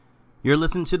You're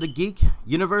listening to the Geek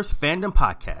Universe Fandom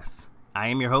Podcast. I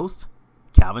am your host,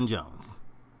 Calvin Jones.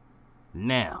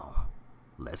 Now,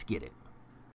 let's get it.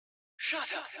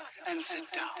 Shut up and sit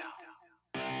down.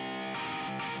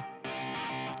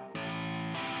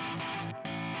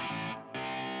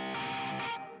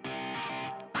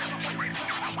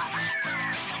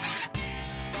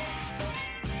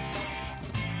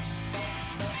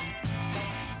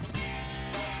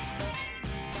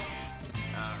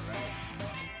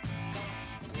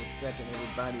 Second,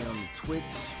 everybody on the Twitch.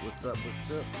 What's up?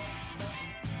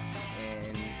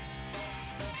 And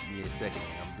give me a second.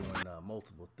 I'm doing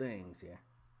multiple things here.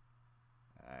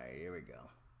 All right, here we go.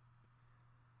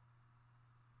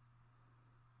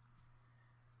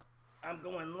 I'm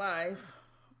going live.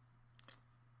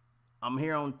 I'm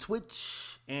here on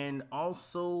Twitch and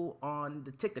also on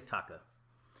the TikTok. All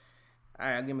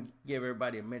right, I'm gonna give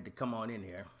everybody a minute to come on in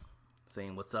here,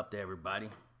 saying what's up to everybody.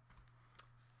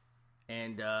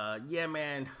 And, yeah,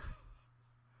 man,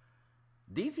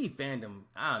 DC Fandom,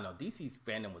 I don't know, DC's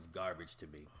Fandom was garbage to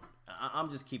me.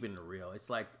 I'm just keeping it real. It's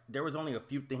like, there was only a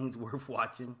few things worth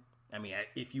watching. I mean,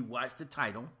 if you watch the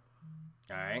title,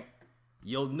 all right,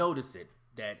 you'll notice it,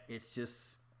 that it's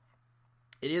just,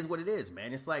 it is what it is,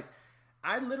 man. It's like,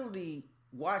 I literally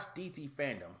watched DC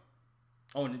Fandom.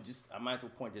 Oh, and I might as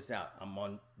well point this out. I'm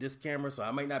on this camera, so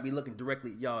I might not be looking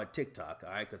directly at y'all at TikTok,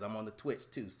 all right? Because I'm on the Twitch,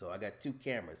 too, so I got two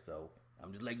cameras, so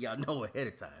I'm just letting y'all know ahead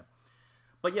of time.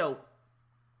 But, yo,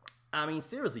 I mean,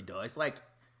 seriously, though, it's like,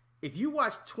 if you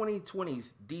watch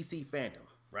 2020's DC Fandom,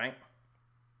 right?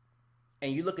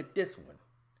 And you look at this one,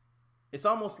 it's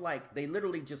almost like they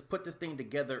literally just put this thing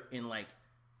together in, like,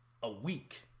 a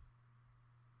week.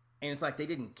 And it's like they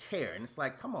didn't care. And it's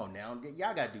like, come on now,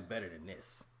 y'all got to do better than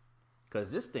this. Because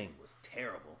this thing was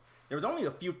terrible. There was only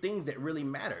a few things that really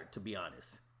mattered, to be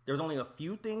honest. There was only a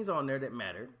few things on there that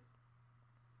mattered.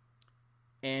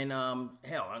 And,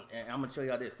 hell, I'm going to show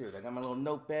y'all this here. I got my little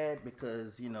notepad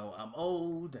because, you know, I'm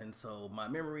old and so my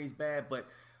memory's bad. But,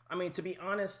 I mean, to be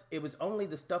honest, it was only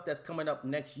the stuff that's coming up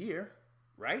next year,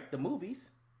 right? The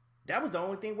movies. That was the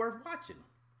only thing worth watching.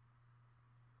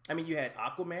 I mean, you had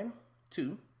Aquaman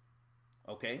 2,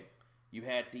 okay? You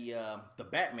had the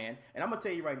Batman. And I'm going to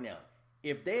tell you right now,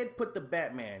 if they had put the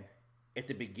Batman at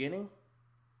the beginning,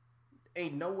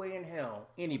 ain't no way in hell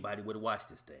anybody would have watched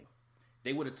this thing.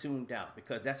 They would have tuned out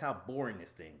because that's how boring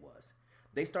this thing was.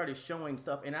 They started showing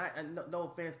stuff, and no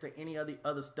offense to any of the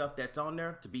other stuff that's on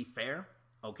there, to be fair,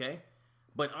 okay?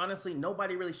 But honestly,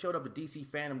 nobody really showed up at DC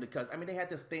Fandom because, I mean, they had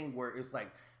this thing where it's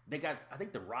like, they got, I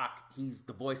think The Rock, he's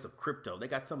the voice of Crypto. They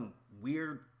got some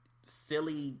weird,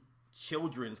 silly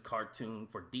children's cartoon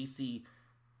for DC,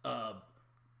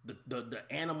 the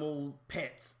animal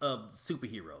pets of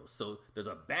superheroes. So there's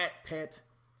a bat pet,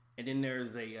 and then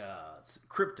there's a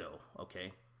Crypto,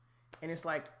 okay? And it's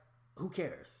like, who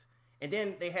cares? And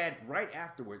then they had right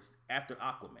afterwards, after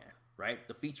Aquaman, right?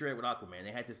 The featurette with Aquaman,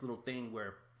 they had this little thing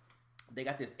where they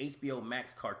got this HBO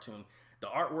Max cartoon. The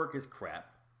artwork is crap.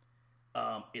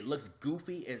 It looks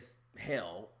goofy as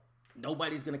hell.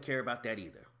 Nobody's gonna care about that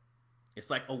either. It's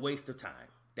like a waste of time.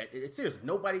 It's serious.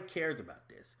 Nobody cares about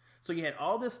this. So you had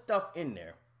all this stuff in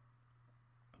there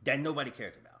that nobody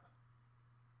cares about.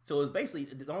 So it was basically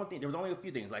the only thing. There was only a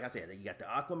few things. Like I said, you got the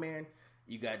Aquaman,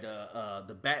 you got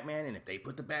the Batman, and if they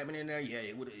put the Batman in there,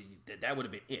 yeah, that would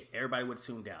have been it. Everybody would have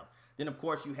tuned out. Then of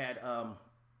course you had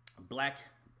Black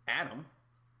Adam,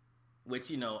 which,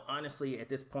 you know, honestly at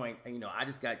this point, you know, I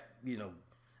just got, you know,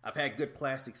 I've had good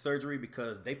plastic surgery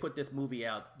because they put this movie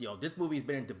out. You know, this movie's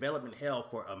been in development hell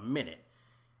for a minute.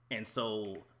 And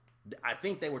so I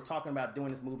think they were talking about doing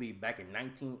this movie back in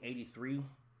 1983.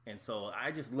 And so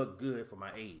I just look good for my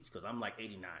age because I'm like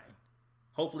 89.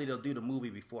 Hopefully they'll do the movie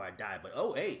before I die. But,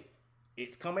 oh, hey,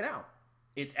 it's coming out.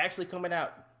 It's actually coming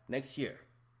out next year.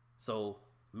 So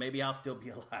maybe I'll still be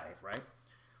alive, right?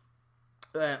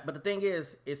 But the thing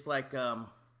is, it's like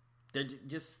they're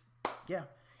just, yeah.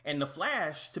 And The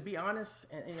Flash, to be honest,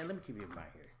 and let me keep you in mind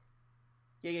here.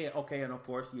 Yeah, okay, and of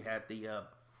course you had the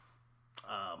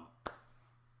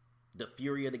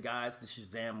Fury of the Gods, the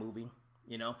Shazam movie,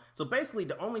 you know? So basically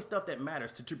the only stuff that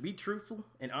matters, to be truthful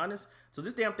and honest, so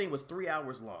this damn thing was 3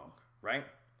 hours long, right?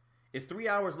 It's 3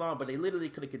 hours long, but they literally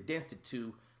could have condensed it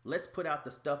to, let's put out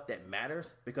the stuff that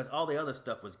matters, because all the other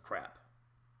stuff was crap.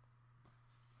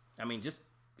 I mean,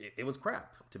 it was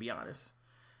crap, to be honest.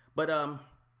 But,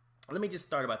 let me just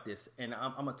start about this, and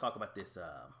I'm going to talk about this.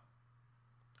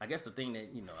 I guess the thing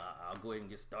that, you know, I'll go ahead and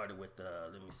get started with,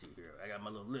 let me see here. I got my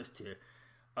little list here.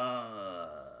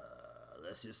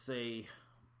 Let's just say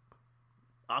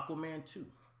Aquaman 2.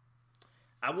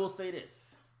 I will say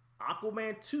this.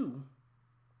 Aquaman 2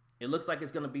 It looks like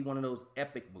it's going to be one of those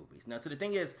epic movies. Now, so the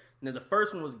thing is, now the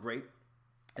first one was great,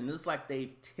 and it looks like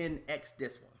they've 10x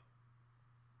this one.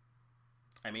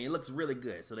 I mean, it looks really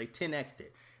good. So they 10x'd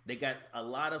it. They got a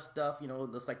lot of stuff, you know,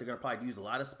 it looks like they're going to probably use a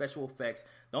lot of special effects.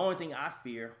 The only thing I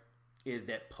fear is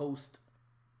that post,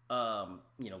 you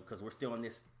know, because we're still in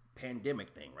this pandemic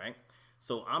thing, right?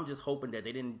 So I'm just hoping that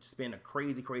they didn't spend a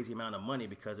crazy, crazy amount of money,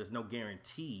 because there's no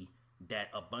guarantee that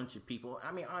a bunch of people,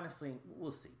 I mean, honestly,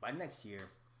 we'll see. By next year,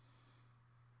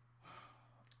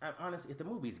 honestly, if the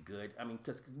movie's good, I mean,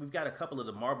 because we've got a couple of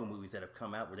the Marvel movies that have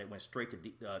come out where they went straight to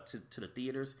the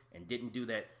theaters and didn't do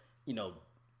that, you know,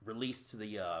 release to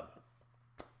the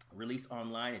release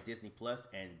online at Disney Plus,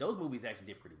 and those movies actually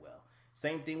did pretty well.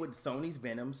 Same thing with Sony's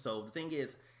Venom. So the thing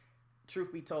is,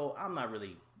 truth be told, I'm not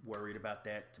really worried about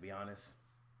that, to be honest.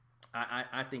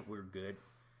 I think we're good,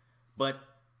 but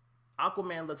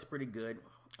Aquaman looks pretty good.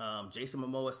 Jason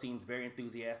Momoa seems very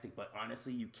enthusiastic, but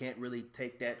honestly, you can't really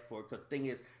take that for, because the thing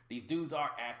is, these dudes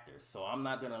are actors, so I'm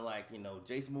not gonna, like, you know,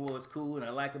 Jason Momoa is cool and I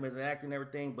like him as an actor and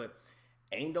everything, but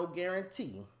ain't no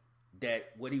guarantee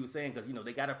that what he was saying, because, you know,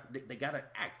 they gotta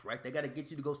act, right? They gotta get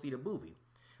you to go see the movie.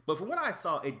 But from what I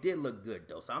saw, it did look good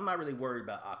though, so I'm not really worried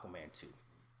about Aquaman 2.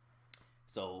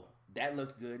 So that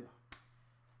looked good,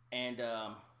 and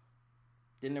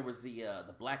then there was the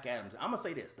Black Adam. I'm gonna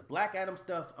say this: the Black Adam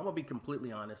stuff. I'm gonna be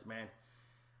completely honest, man.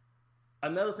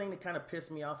 Another thing that kind of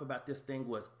pissed me off about this thing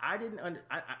was I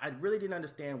really didn't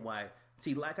understand why.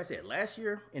 See, like I said, last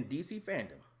year in DC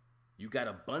Fandom, you got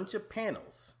a bunch of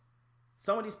panels.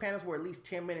 Some of these panels were at least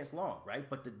 10 minutes long, right?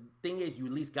 But the thing is, you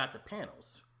at least got the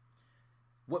panels.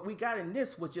 What we got in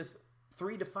this was just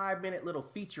 3 to 5 minute little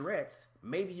featurettes.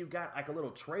 Maybe you got like a little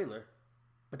trailer,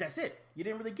 but that's it. You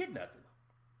didn't really get nothing.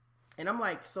 And I'm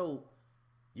like, so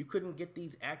you couldn't get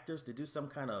these actors to do some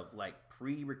kind of like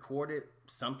pre-recorded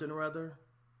something or other,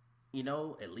 you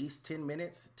know, at least 10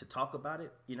 minutes to talk about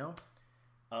it, you know?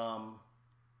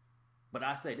 But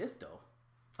I say this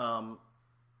though,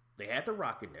 they had The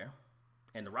Rock in there,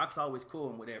 and The Rock's always cool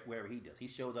in wherever he does. He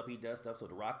shows up, he does stuff, so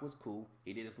The Rock was cool.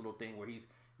 He did this little thing where he's,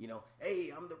 you know,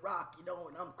 hey, I'm The Rock, you know,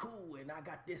 and I'm cool, and I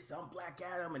got this, I'm Black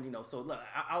Adam, and, you know, so look,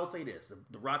 I'll say this.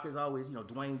 The Rock is always, you know,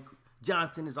 Dwayne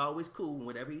Johnson is always cool in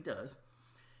whatever he does.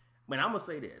 But I'm going to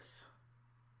say this.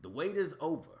 The wait is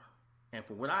over. And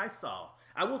from what I saw,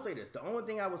 I will say this. The only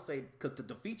thing I will say, because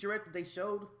the featurette that they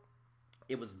showed,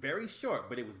 it was very short,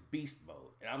 but it was beast mode.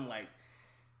 And I'm like,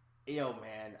 yo,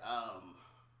 man,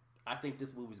 I think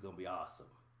this movie's going to be awesome.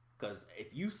 Because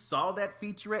if you saw that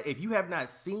featurette, if you have not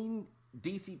seen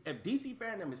DC, if DC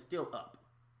Fandom is still up.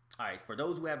 All right, for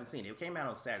those who haven't seen it, it came out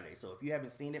on Saturday. So if you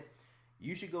haven't seen it,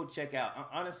 you should go check out.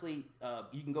 Honestly,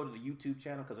 you can go to the YouTube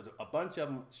channel because a bunch of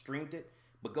them streamed it,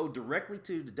 but go directly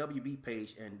to the WB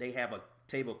page and they have a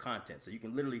table of contents. So you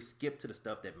can literally skip to the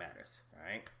stuff that matters. All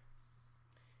right.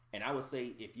 And I would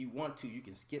say if you want to, you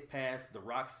can skip past the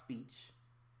Rock speech,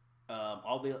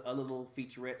 all the other little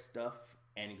featurette stuff,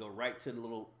 and go right to the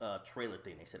little trailer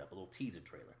thing they set up, a little teaser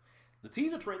trailer. The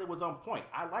teaser trailer was on point.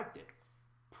 I liked it.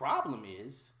 Problem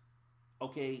is,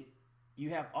 okay, you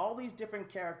have all these different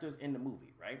characters in the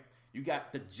movie, right? You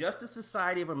got the Justice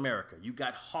Society of America. You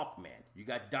got Hawkman. You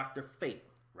got Dr. Fate,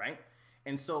 right?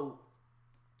 And so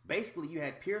basically you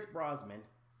had Pierce Brosnan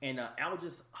and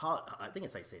Algis, I think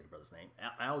it's how you say the brother's name.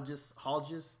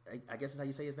 Algis, I guess is how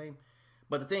you say his name.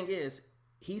 But the thing is,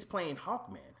 he's playing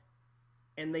Hawkman.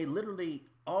 And they literally,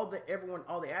 all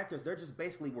the actors, they're just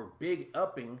basically were big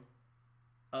upping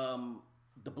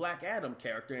the Black Adam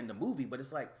character in the movie. But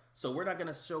it's like, so we're not going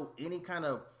to show any kind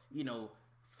of, you know,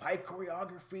 fight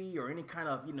choreography or any kind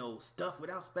of, you know, stuff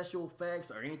without special effects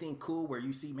or anything cool where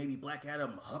you see maybe Black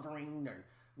Adam hovering or,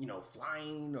 you know,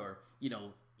 flying or, you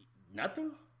know,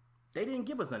 nothing. They didn't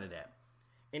give us none of that.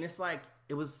 And it's like,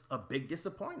 it was a big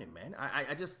disappointment, man.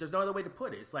 I just, there's no other way to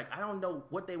put it. It's like, I don't know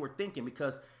what they were thinking,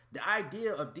 because the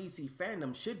idea of DC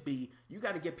Fandom should be, you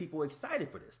got to get people excited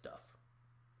for this stuff.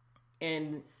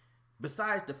 And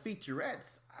besides the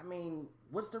featurettes, I mean,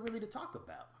 what's there really to talk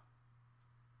about?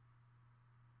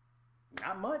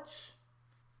 Not much.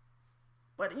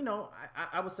 But, you know,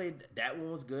 I would say that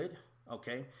one was good.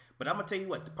 Okay. But I'm going to tell you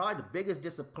what, probably the biggest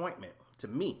disappointment to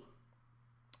me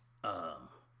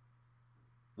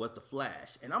was The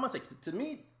Flash. And I'm going to say, to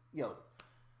me, yo,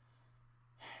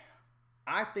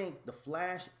 I think The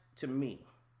Flash, to me,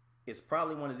 is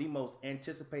probably one of the most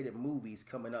anticipated movies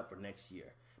coming up for next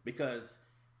year. Because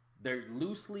they're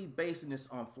loosely basing this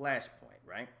on Flashpoint,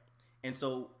 right? And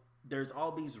so there's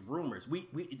all these rumors.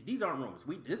 These aren't rumors.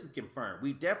 This is confirmed.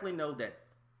 We definitely know that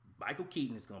Michael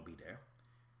Keaton is going to be there.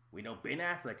 We know Ben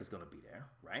Affleck is going to be there,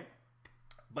 right?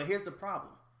 But here's the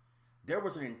problem. there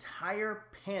was an entire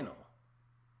panel,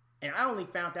 and I only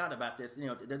found out about this.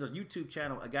 There's a YouTube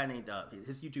channel. A guy named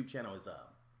his YouTube channel is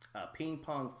Ping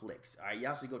Pong Flicks. All right,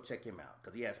 y'all should go check him out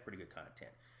because he has pretty good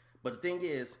content. But the thing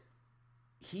is,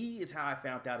 he is how I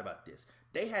found out about this.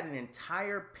 They had an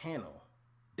entire panel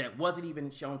that wasn't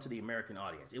even shown to the American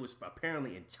audience. It was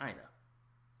apparently in China.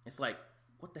 It's like,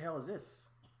 what the hell is this?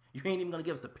 You ain't even gonna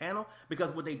give us the panel?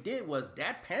 Because what they did was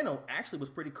that panel actually was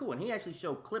pretty cool, and he actually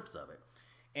showed clips of it.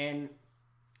 And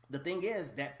the thing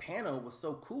is, that panel was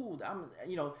so cool.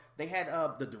 They had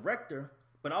the director,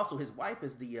 but also his wife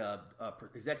is the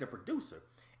executive producer,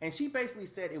 and she basically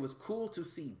said it was cool to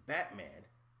see Batman,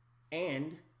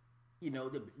 and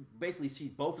basically she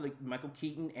both like Michael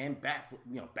Keaton and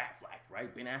Batfleck,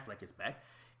 right? Ben Affleck is back.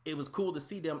 It was cool to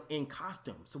see them in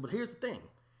costume. So, but here's the thing: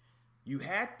 you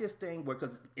had this thing where,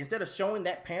 because instead of showing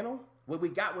that panel, what we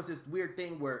got was this weird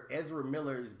thing where Ezra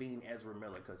Miller is being Ezra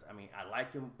Miller. Because I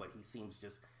like him, but he seems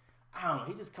just, I don't know,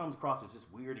 he just comes across as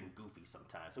just weird and goofy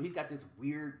sometimes. So he's got this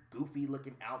weird, goofy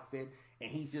looking outfit, and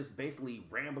he's just basically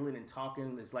rambling and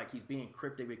talking. It's like he's being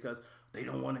cryptic because they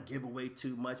don't want to give away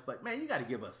too much. But man, you got to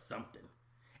give us something.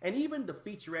 And even the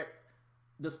featurette,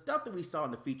 the stuff that we saw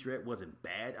in the featurette wasn't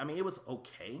bad. I mean, it was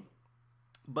okay.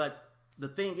 But the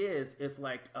thing is, it's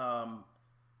like, all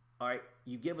right,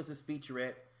 you give us this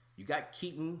featurette. You got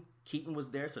Keaton. Keaton was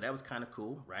there, so that was kind of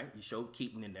cool, right? You showed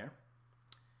Keaton in there.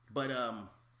 But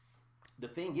the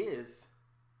thing is,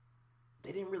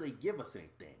 they didn't really give us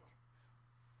anything.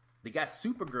 They got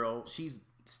Supergirl. She's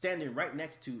standing right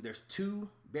next to, there's two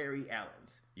Barry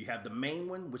Allens. You have the main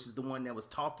one, which is the one that was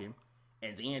talking.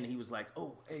 And then he was like,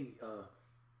 oh, hey,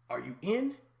 are you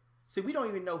in? See, we don't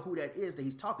even know who that is that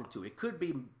he's talking to. It could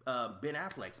be Ben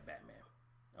Affleck's Batman,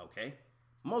 okay?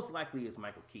 Most likely it's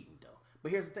Michael Keaton, though.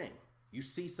 But here's the thing. You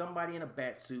see somebody in a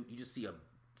bat suit. You just see a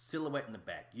silhouette in the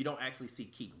back. You don't actually see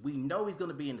Keaton. We know he's going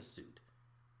to be in the suit.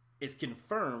 It's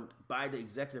confirmed by the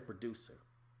executive producer.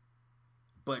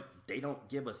 But they don't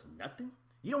give us nothing.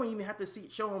 You don't even have to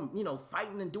show them,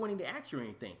 fighting and doing any action or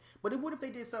anything. But what if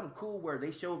they did something cool where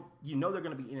they showed, they're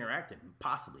going to be interacting,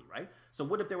 possibly, right? So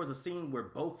what if there was a scene where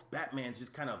both Batmans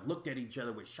just kind of looked at each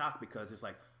other with shock because it's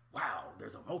like, wow,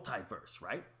 there's a multiverse,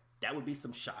 right? That would be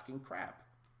some shocking crap.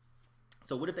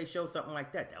 So what if they showed something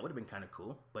like that? That would have been kind of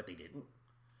cool, but they didn't.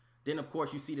 Then, of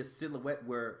course, you see this silhouette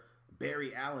where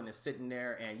Barry Allen is sitting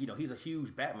there, and, he's a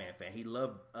huge Batman fan. He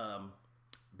loved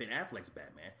Ben Affleck's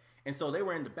Batman. And so they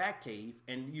were in the Batcave,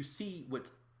 and you see what's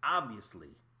obviously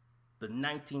the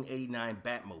 1989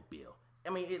 Batmobile. I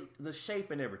mean, the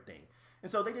shape and everything. And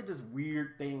so they did this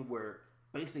weird thing where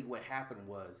basically what happened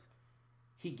was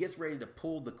he gets ready to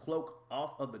pull the cloak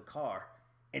off of the car,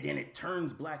 and then it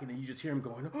turns black, and then you just hear him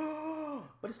going, oh!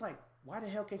 But it's like, why the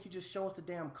hell can't you just show us the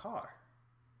damn car?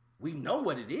 We know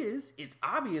what it is. It's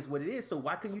obvious what it is, so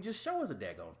why couldn't you just show us a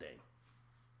daggone thing?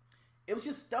 It was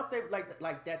just stuff that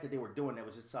like that they were doing that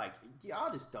was just like,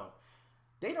 y'all just don't.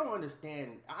 They don't understand.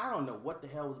 I don't know what the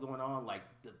hell was going on. Like,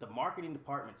 the marketing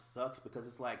department sucks because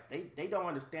it's like they don't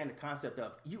understand the concept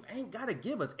of, you ain't got to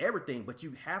give us everything, but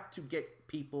you have to get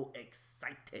people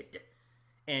excited.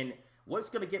 And what's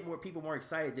going to get people more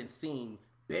excited than seeing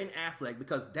Ben Affleck?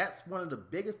 Because that's one of the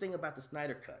biggest thing about the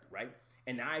Snyder Cut, right?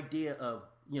 And the idea of,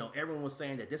 everyone was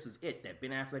saying that this is it, that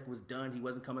Ben Affleck was done. He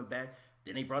wasn't coming back.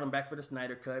 Then they brought him back for the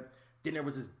Snyder Cut. Then there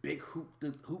was this big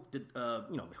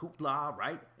hoopla,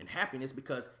 right? And happiness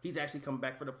because he's actually coming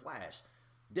back for the Flash.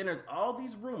 Then there's all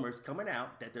these rumors coming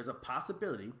out that there's a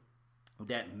possibility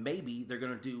that maybe they're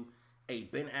going to do a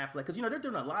Ben Affleck. Because, they're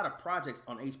doing a lot of projects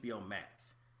on HBO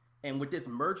Max. And with this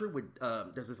merger,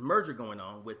 there's this merger going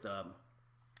on with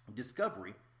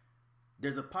Discovery.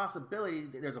 There's a possibility,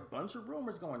 there's a bunch of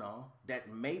rumors going on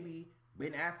that maybe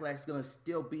Ben Affleck's going to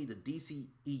still be the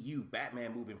DCEU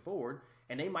Batman moving forward,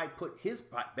 and they might put his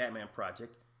Batman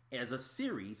project as a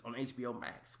series on HBO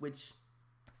Max, which,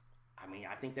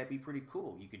 I think that'd be pretty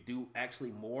cool. You could do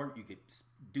actually more. You could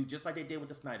do just like they did with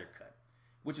the Snyder Cut,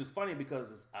 which was funny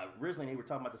because originally they were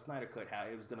talking about the Snyder Cut, how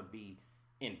it was going to be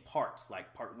in parts,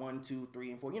 like part 1, 2,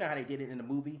 3, and 4. You know how they did it in the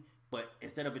movie? But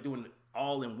instead of it doing it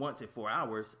all in once in 4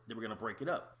 hours, they were going to break it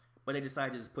up. But they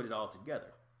decided to just put it all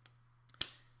together.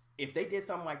 If they did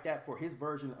something like that for his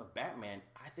version of Batman,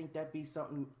 I think that'd be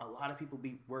something a lot of people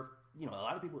a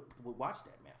lot of people would watch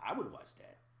that, man. I would watch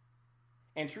that.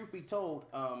 And truth be told,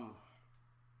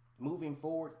 moving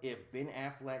forward, if Ben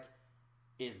Affleck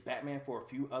is Batman for a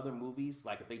few other movies,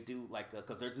 like if they do,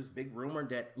 because there's this big rumor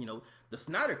that, the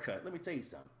Snyder Cut, let me tell you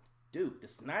something. Dude, the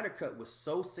Snyder Cut was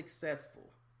so successful.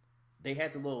 They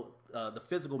had the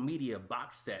physical media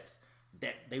box sets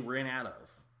that they ran out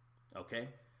of, okay?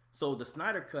 So the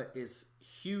Snyder Cut is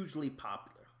hugely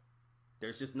popular.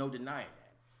 There's just no denying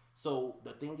that. So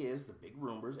the thing is, the big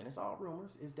rumors, and it's all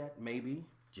rumors, is that maybe,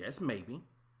 just maybe,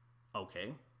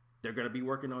 okay, they're going to be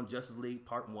working on Justice League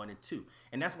Part 1 and 2.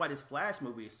 And that's why this Flash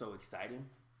movie is so exciting,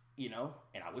 you know?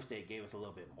 And I wish they gave us a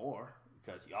little bit more,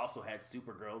 because you also had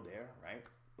Supergirl there, right?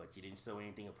 But you didn't show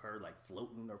anything of her, like,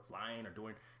 floating or flying or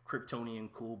doing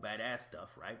Kryptonian cool badass stuff,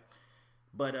 right?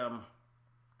 But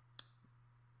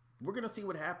we're going to see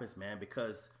what happens, man,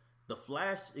 because the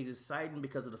Flash is exciting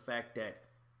because of the fact that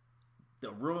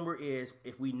the rumor is,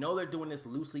 if we know they're doing this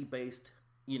loosely based,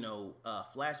 you know,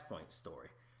 Flashpoint story,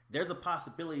 there's a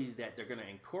possibility that they're going to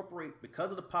incorporate, because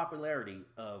of the popularity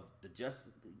of the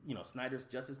Snyder's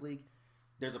Justice League,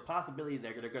 there's a possibility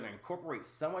that they're going to incorporate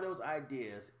some of those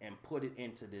ideas and put it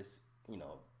into this, you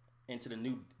know, into the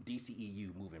new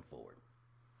DCEU moving forward.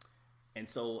 And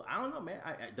so, I don't know, man.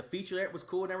 The featurette was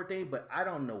cool and everything, but I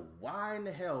don't know why in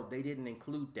the hell they didn't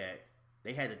include that.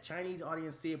 They had the Chinese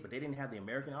audience see it, but they didn't have the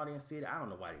American audience see it. I don't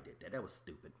know why they did that. That was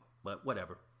stupid, but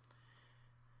whatever.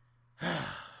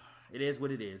 It is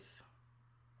what it is.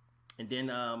 And then,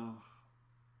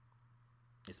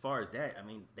 as far as that, I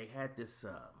mean, they had this,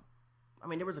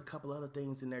 there was a couple other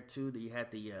things in there too. That you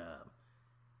had the,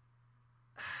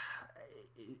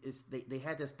 they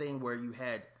had this thing where you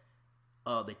had,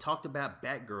 they talked about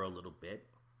Batgirl a little bit,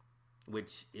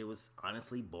 which it was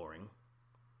honestly boring.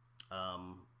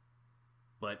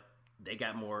 But they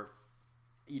got more,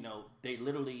 you know, they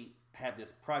literally have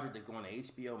this project that's going to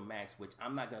HBO Max, which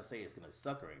I'm not going to say it's going to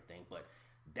suck or anything, but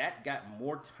that got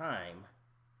more time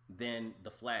than the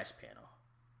Flash panel,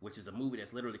 which is a movie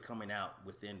that's literally coming out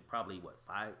within probably,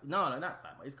 not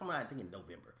 5 months. It's coming out, I think, in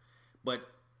November. But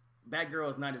Batgirl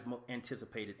is not as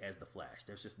anticipated as the Flash.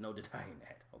 There's just no denying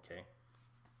that, okay?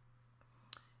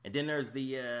 And then there's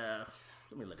the,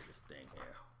 let me look at this thing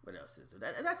here. What else is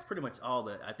there? That's pretty much all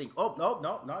that I think. Oh,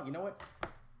 no. You know what?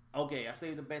 Okay, I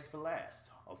saved the best for last.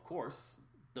 Of course,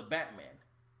 the Batman.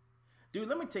 Dude,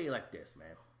 let me tell you like this,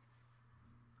 man.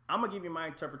 I'm going to give you my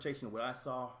interpretation of what I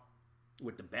saw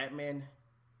with the Batman.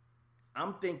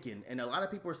 I'm thinking, and a lot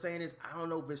of people are saying this, I don't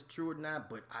know if it's true or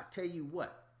not, but I tell you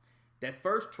what, that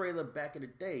first trailer back in the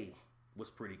day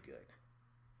was pretty good.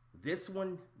 This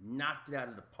one knocked it out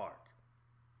of the park.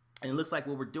 And it looks like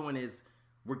what we're doing is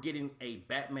we're getting a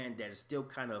Batman that is still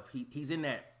kind of, he's in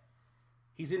that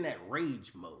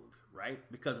rage mode, right?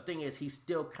 Because the thing is, he's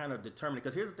still kind of determined.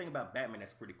 Because here's the thing about Batman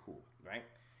that's pretty cool, right?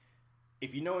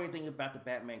 If you know anything about the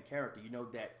Batman character, you know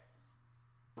that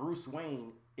Bruce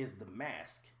Wayne is the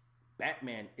mask.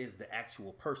 Batman is the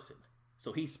actual person.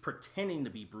 So he's pretending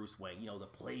to be Bruce Wayne, you know, the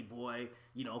playboy,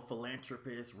 you know,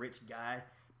 philanthropist, rich guy,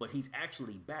 but he's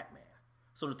actually Batman.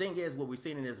 So the thing is, what we're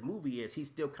seeing in this movie is he's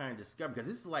still kind of discovering, because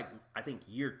this is like, I think,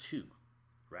 year 2,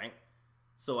 right?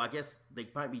 So I guess they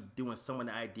might be doing some of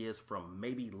the ideas from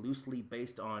maybe loosely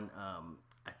based on,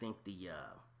 I think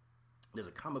there's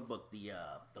a comic book, the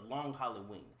Long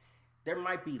Halloween. There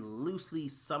might be loosely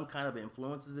some kind of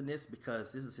influences in this,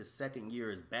 because this is his second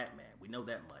year as Batman. We know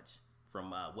that much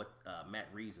from what Matt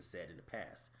Reeves has said in the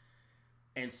past.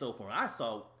 And so from what I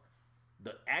saw,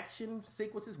 the action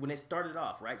sequences, when they started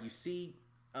off, right, you see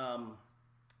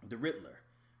the Riddler,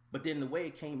 but then the way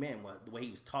it came in, the way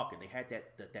he was talking, they had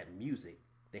that music.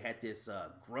 They had this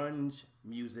grunge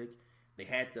music. They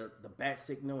had the bat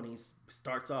signal, and he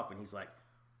starts off and he's like,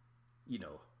 you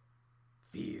know,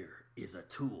 fear is a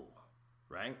tool,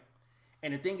 right?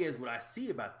 And the thing is, what I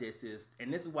see about this is,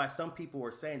 and this is why some people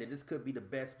are saying that this could be the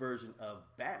best version of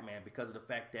Batman, because of the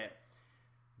fact that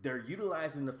they're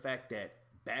utilizing the fact that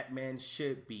Batman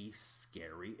should be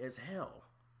scary as hell,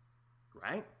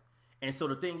 right? And so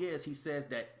the thing is, he says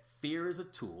that fear is a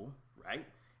tool, right?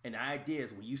 And the idea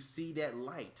is, when you see that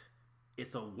light,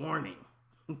 it's a warning.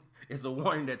 It's a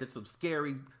warning that there's a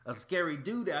scary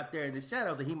dude out there in the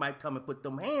shadows, and he might come and put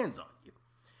them hands on you.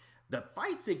 The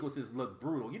fight sequences look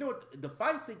brutal. You know what? The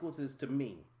fight sequences, to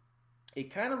me,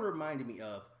 it kind of reminded me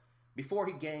of before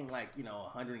he gained, like, you know,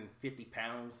 150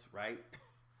 pounds, right?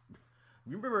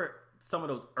 You remember some of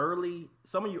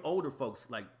you older folks,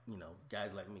 like, you know,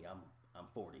 guys like me, I'm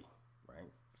 40,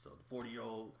 right? So the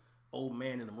 40-year-old old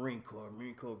man in the Marine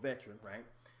Corps veteran, right?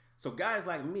 So guys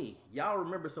like me, y'all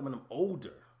remember some of them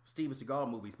older Steven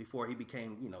Seagal movies before he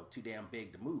became, you know, too damn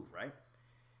big to move, right?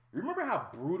 Remember how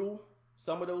brutal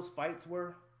some of those fights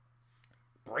were?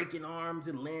 Breaking arms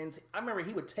and limbs. I remember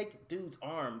he would take dude's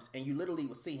arms and you literally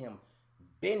would see him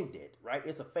bend it, right?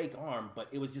 It's a fake arm, but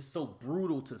it was just so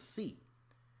brutal to see.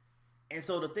 And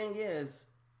so the thing is,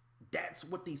 that's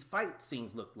what these fight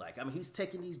scenes look like. I mean, he's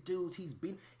taking these dudes,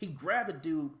 he grabbed a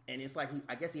dude, and it's like,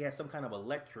 I guess he has some kind of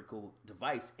electrical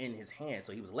device in his hand,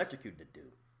 so he was electrocuting the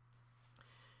dude.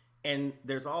 And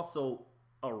there's also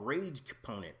a rage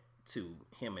component to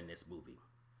him in this movie.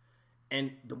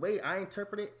 And the way I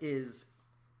interpret it is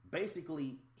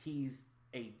basically he's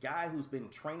a guy who's been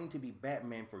training to be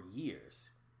Batman for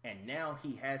years. And now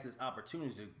he has this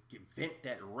opportunity to vent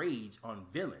that rage on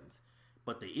villains.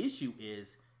 But the issue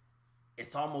is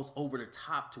it's almost over the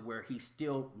top to where he's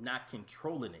still not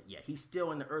controlling it yet. He's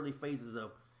still in the early phases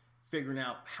of figuring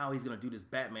out how he's going to do this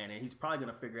Batman. And he's probably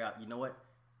going to figure out, you know what?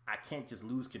 I can't just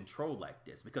lose control like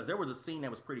this. Because there was a scene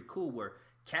that was pretty cool where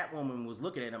Catwoman was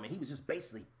looking at him and he was just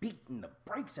basically beating the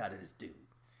brakes out of this dude.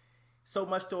 So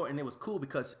much to her, and it was cool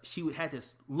because she had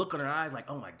this look in her eyes like,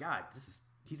 oh my God,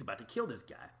 he's about to kill this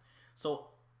guy. So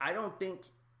I don't think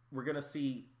we're going to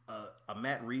see a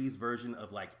Matt Reeves version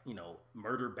of like,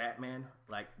 murder Batman.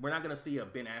 Like we're not going to see a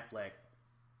Ben Affleck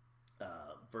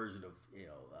version of,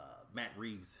 Matt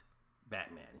Reeves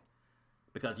Batman.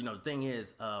 Because, the thing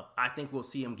is, I think we'll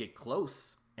see him get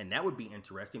close, and that would be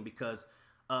interesting because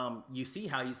you see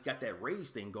how he's got that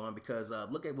rage thing going because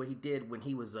look at what he did when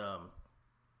he was, and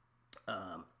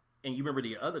you remember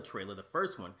the other trailer, the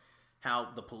first one, how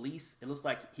the police, it looks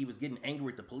like he was getting angry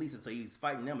with the police, and so he was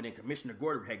fighting them, and then Commissioner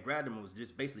Gordon had grabbed him and was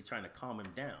just basically trying to calm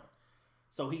him down.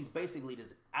 So he's basically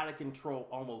this out of control,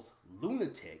 almost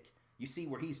lunatic. You see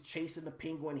where he's chasing the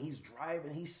penguin, he's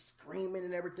driving, he's screaming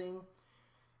and everything.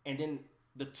 And then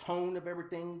the tone of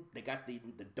everything, they got the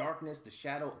darkness, the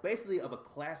shadow, basically of a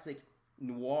classic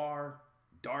noir,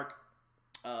 dark,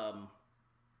 a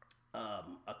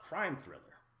crime thriller.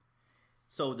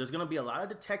 So there's going to be a lot of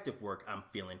detective work I'm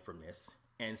feeling from this.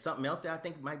 And something else that I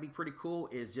think might be pretty cool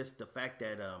is just the fact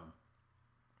that,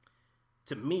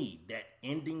 to me, that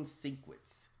ending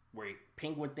sequence where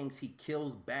Penguin thinks he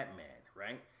kills Batman,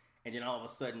 right? And then all of a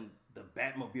sudden, the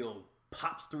Batmobile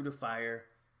pops through the fire,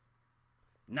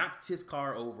 knocks his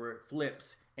car over,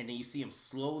 flips, and then you see him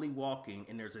slowly walking,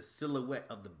 and there's a silhouette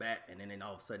of the Bat, and then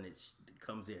all of a sudden it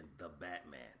comes in, the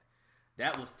Batman.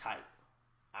 That was tight.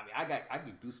 I mean, I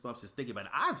get goosebumps just thinking about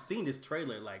it. I've seen this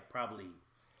trailer like probably,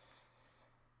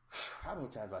 how many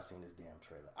times have I seen this damn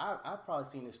trailer? I've probably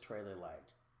seen this trailer like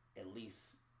at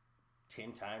least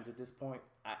 10 times at this point.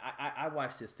 I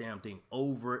watched this damn thing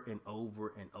over and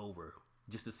over and over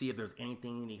just to see if there's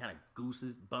anything, any kind of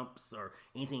gooses, bumps, or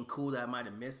anything cool that I might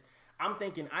have missed. I'm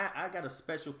thinking, I got a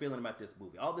special feeling about this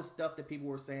movie. All this stuff that people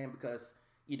were saying because,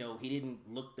 he didn't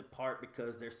look the part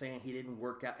because they're saying he didn't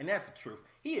work out. And that's the truth.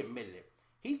 He admitted it.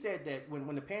 He said that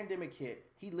when the pandemic hit,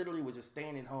 he literally was just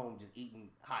staying at home, just eating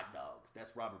hot dogs.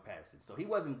 That's Robert Pattinson. So he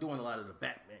wasn't doing a lot of the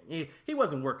Batman. He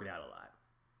wasn't working out a lot.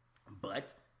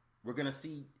 But we're going to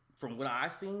see, from what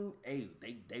I've seen,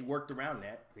 they worked around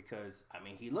that because,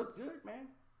 he looked good, man.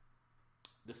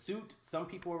 The suit, some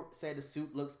people say the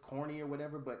suit looks corny or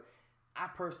whatever, but I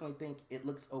personally think it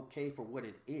looks okay for what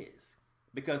it is.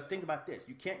 Because think about this.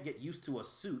 You can't get used to a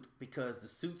suit because the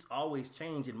suits always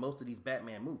change in most of these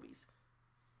Batman movies.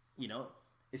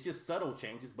 It's just subtle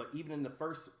changes, but even in the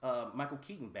first Michael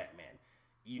Keaton Batman,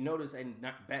 you notice in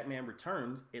Batman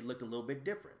Returns, it looked a little bit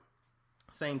different.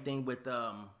 Same thing with,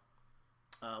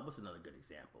 what's another good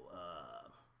example?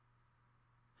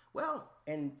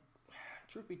 And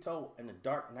truth be told, in the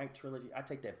Dark Knight trilogy, I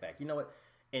take that back. You know what?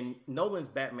 In Nolan's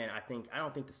Batman, I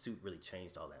don't think the suit really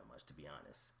changed all that much, to be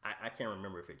honest. I can't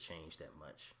remember if it changed that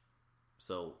much.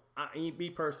 So, me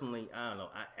personally, I don't know.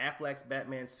 Affleck's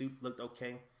Batman suit looked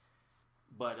okay.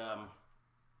 But,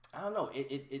 I don't know.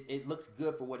 It looks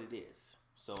good for what it is.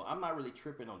 So, I'm not really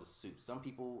tripping on the suit. Some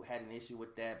people had an issue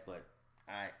with that, but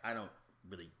I don't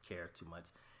really care too much.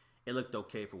 It looked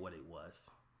okay for what it was.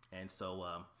 And so,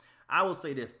 I will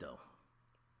say this, though.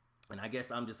 And I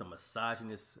guess I'm just a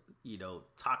misogynist,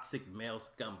 toxic male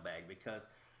scumbag. Because,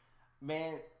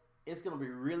 man, it's going to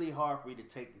be really hard for me to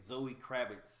take Zoe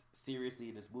Kravitz seriously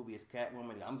in this movie as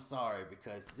Catwoman. I'm sorry,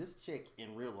 because this chick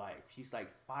in real life, she's like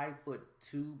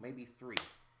 5'2", maybe 3.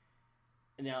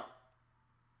 Now,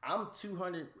 I'm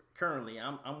 200 currently.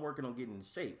 I'm working on getting in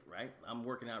shape, right? I'm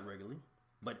working out regularly.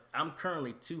 But I'm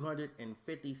currently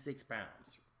 256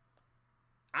 pounds.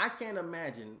 I can't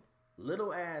imagine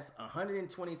little ass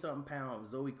 120 something pound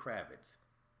Zoe Kravitz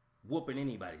whooping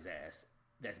anybody's ass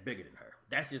that's bigger than her.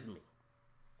 That's just me.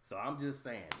 So I'm just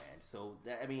saying, man. So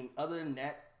other than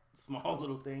that small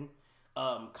little thing,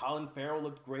 Colin Farrell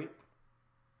looked great.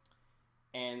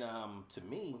 And to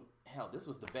me, hell, this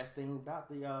was the best thing about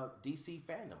the DC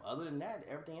fandom. Other than that,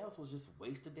 everything else was just a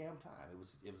waste of damn time. It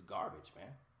was garbage,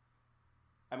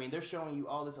 man. They're showing you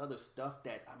all this other stuff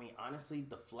that, honestly,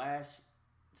 the Flash,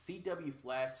 CW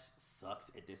Flash sucks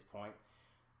at this point.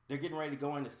 They're getting ready to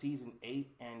go into season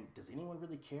 8, and does anyone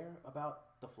really care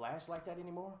about the Flash like that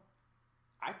anymore?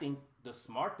 I think the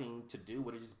smart thing to do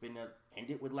would have just been to end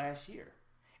it with last year.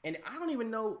 And I don't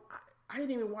even know. I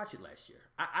didn't even watch it last year.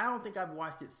 I don't think I've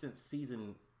watched it since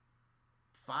season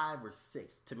 5 or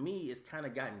 6. To me, it's kind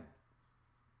of gotten.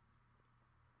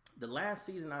 The last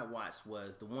season I watched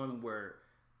was the one where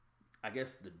I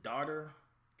guess the daughter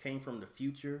came from the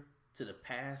future to the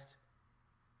past,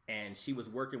 and she was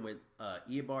working with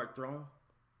Eobard Throne.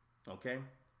 Okay,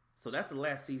 so that's the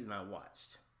last season I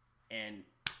watched, and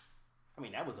I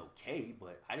mean that was okay,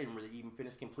 but I didn't really even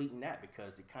finish completing that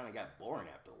because it kind of got boring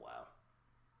after a while.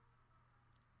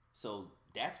 So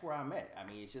that's where I'm at. I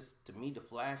mean, it's just, to me, The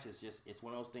Flash is just, it's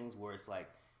one of those things where it's like,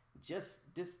 just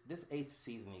this 8th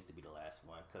season needs to be the last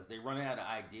one because they're running out of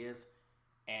ideas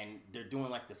and they're doing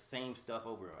like the same stuff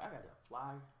over. I got a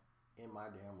fly in my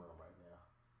damn room right now.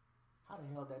 How the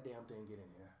hell did that damn thing get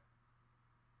in here?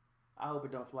 I hope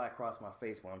it don't fly across my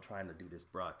face while I'm trying to do this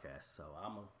broadcast. So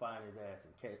I'm gonna find his ass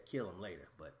and kill him later.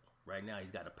 But right now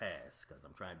he's got to pass because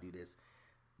I'm trying to do this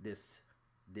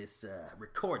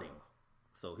recording.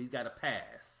 So he's got to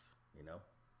pass. You know,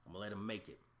 I'm gonna let him make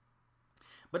it.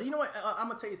 But you know what? I'm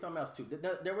gonna tell you something else too.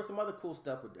 There was some other cool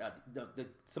stuff with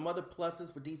some other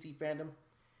pluses for DC Fandom.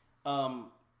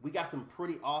 We got some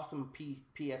pretty awesome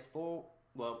PS4.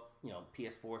 Well, you know,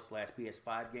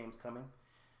 PS4/PS5 games coming.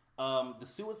 The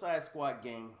Suicide Squad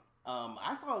game.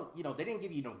 I saw, you know, they didn't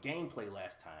give you no gameplay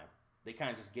last time. They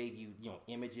kind of just gave you, you know,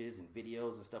 images and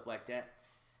videos and stuff like that.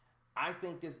 I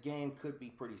think this game could be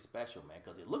pretty special, man,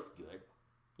 because it looks good.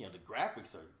 You know, the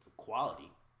graphics are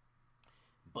quality.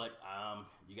 But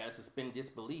you got to suspend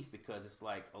disbelief because it's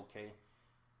like, okay,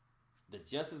 the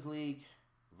Justice League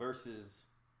versus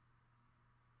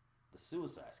the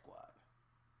Suicide Squad.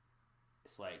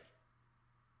 It's like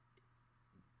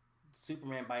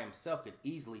Superman by himself could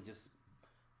easily just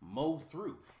mow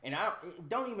through. And I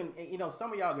don't even, you know,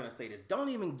 some of y'all are going to say this. Don't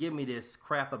even give me this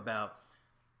crap about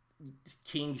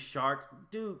King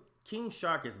Shark. Dude, King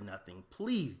Shark is nothing.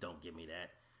 Please don't give me that.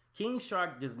 King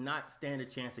Shark does not stand a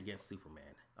chance against Superman.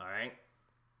 All right.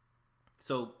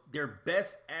 So their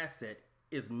best asset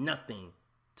is nothing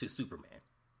to Superman.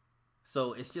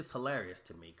 So it's just hilarious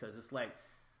to me because it's like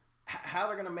how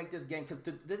they're going to make this game. Because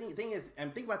the thing is,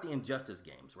 and think about the Injustice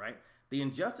games, right? The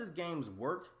Injustice games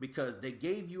worked because they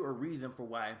gave you a reason for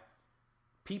why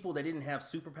people that didn't have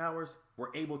superpowers were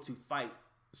able to fight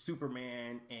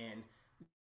Superman and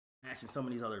Ash and some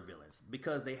of these other villains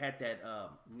because they had that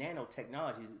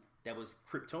nanotechnology that was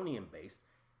Kryptonian based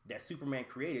that Superman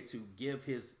created to give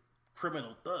his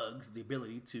criminal thugs the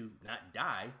ability to not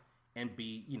die and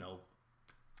be, you know,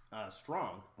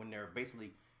 strong when they're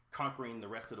basically conquering the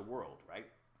rest of the world, right?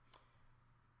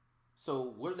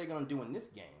 So what are they going to do in this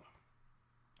game?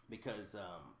 Because,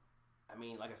 I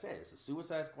mean, like I said, it's a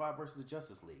Suicide Squad versus the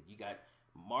Justice League. You got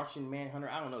Martian Manhunter.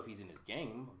 I don't know if he's in this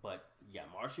game, but you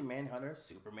got Martian Manhunter,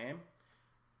 Superman.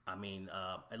 I mean,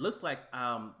 it looks like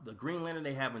the Green Lantern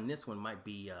they have in this one might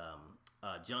be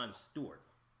John Stewart.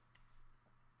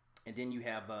 And then you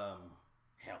have, the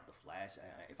Flash.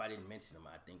 If I didn't mention him,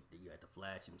 I think that you had the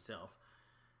Flash himself.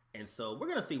 And so we're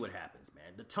going to see what happens,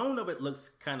 man. The tone of it looks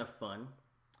kind of fun.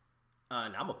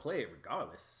 And I'm going to play it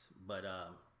regardless. But,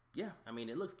 yeah, I mean,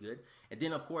 it looks good. And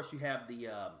then, of course, you have the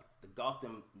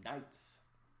Gotham Knights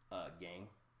game.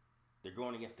 They're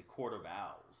going against the Court of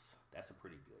Owls. That's a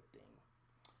pretty good thing.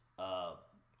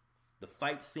 The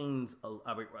fight scenes,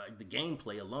 the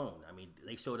gameplay alone, I mean,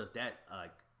 they showed us that a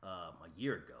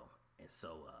year ago. And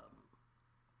so,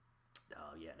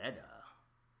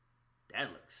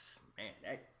 that looks,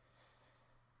 man,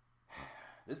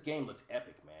 this game looks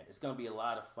epic, man. It's going to be a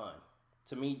lot of fun.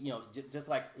 To me, you know, just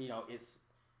like, you know, it's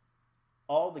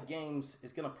all the games,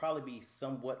 it's going to probably be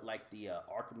somewhat like the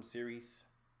Arkham series.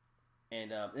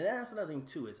 And that's another thing,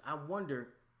 too, is I wonder,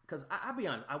 because I'll be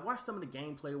honest, I watched some of the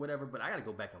gameplay or whatever, but I got to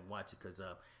go back and watch it because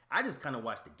I just kind of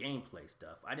watched the gameplay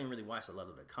stuff. I didn't really watch a lot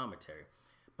of the commentary.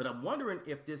 But I'm wondering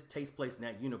if this takes place in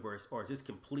that universe or is this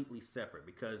completely separate?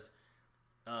 Because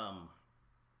I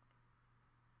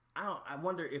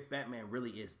wonder if Batman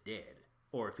really is dead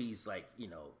or if he's like, you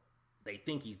know, they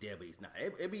think he's dead, but he's not.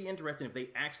 It'd be interesting if they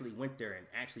actually went there and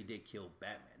actually did kill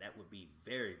Batman. That would be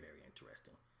very, very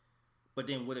interesting. But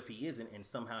then what if he isn't and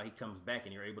somehow he comes back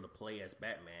and you're able to play as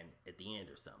Batman at the end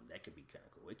or something? That could be kind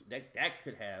of cool. That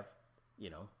could have, you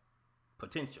know,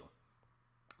 potential.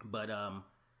 But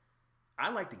I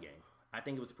like the game. I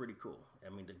think it was pretty cool. I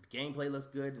mean, the gameplay looks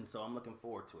good, and so I'm looking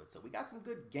forward to it. So we got some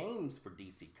good games for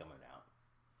DC coming out.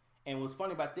 And what's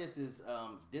funny about this is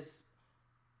this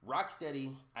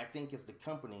Rocksteady, I think, is the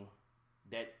company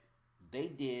that they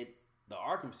did the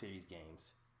Arkham series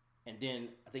games, and then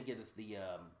I think it is the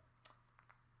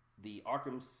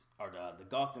Arkham's or the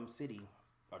Gotham City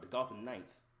or the Gotham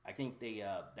Knights I think they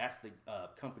that's the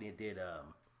company that did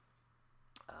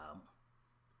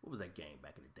what was that game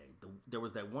back in the day? There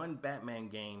was that one Batman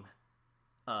game,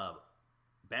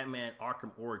 Batman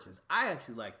Arkham Origins. I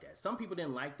actually liked that. Some people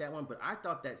didn't like that one, but I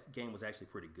thought that game was actually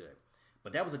pretty good.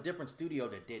 But that was a different studio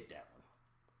that did that one.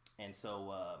 And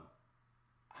so,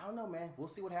 I don't know, man. We'll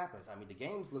see what happens. I mean, the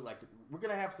games look like we're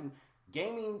going to have some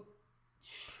gaming.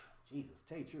 Jesus,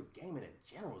 tell you the truth, gaming in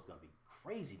general is going to be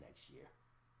crazy next year.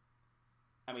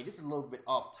 I mean, this is a little bit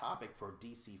off topic for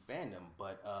DC fandom,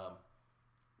 but,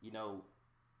 you know,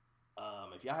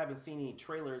 if y'all haven't seen any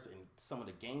trailers and some of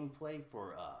the gameplay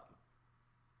for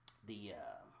the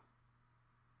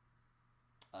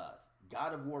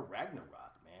God of War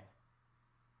Ragnarok, man.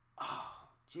 Oh,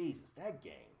 Jesus, that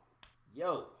game.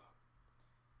 Yo.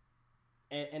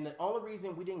 And the only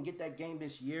reason we didn't get that game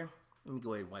this year, let me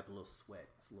go ahead and wipe a little sweat.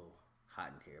 It's a little hot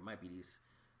in here. It might be these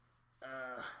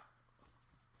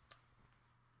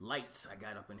lights I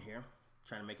got up in here.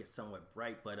 Trying to make it somewhat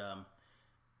bright, but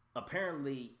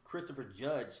apparently Christopher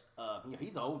Judge, you know,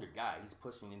 he's an older guy. He's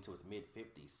pushing into his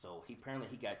mid-50s. So he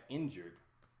got injured.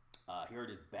 He hurt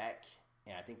his back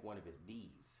and I think one of his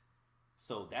knees.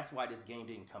 So that's why this game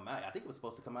didn't come out. I think it was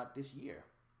supposed to come out this year.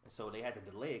 And so they had to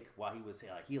delay it while he was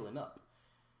healing up.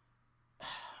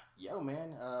 Yo,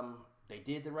 man, they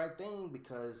did the right thing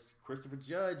because Christopher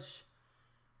Judge,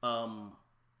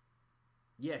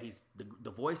 yeah, he's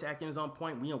the voice acting is on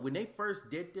point. You know, when they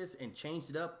first did this and changed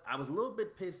it up, I was a little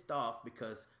bit pissed off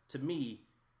because to me,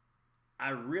 I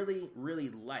really, really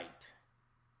liked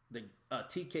the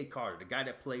T.K. Carter, the guy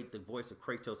that played the voice of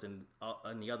Kratos in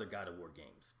the other God of War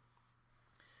games.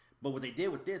 But what they did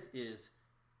with this is,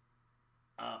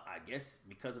 I guess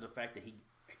because of the fact that he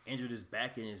injured his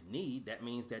back and his knee, that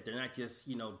means that they're not just,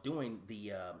 you know, doing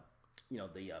the,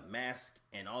 the mask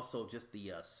and also just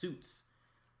the suits.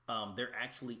 They're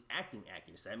actually acting.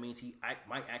 So that means he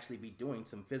might actually be doing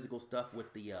some physical stuff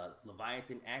with the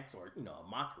Leviathan axe or, you know, a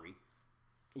mockery,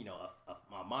 you know,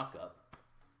 a mock-up.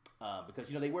 Because,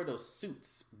 you know, they wear those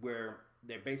suits where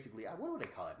they're basically, what do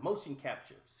they call it? Motion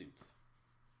capture suits.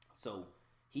 So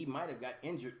he might have got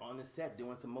injured on the set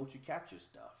doing some motion capture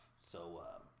stuff. So,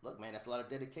 look, man, that's a lot of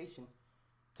dedication.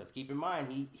 Because keep in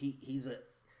mind,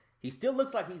 he still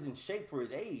looks like he's in shape for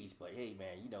his age. But, hey,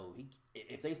 man, you know,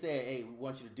 if they say, hey, we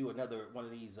want you to do another one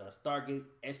of these Stargate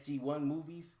SG-1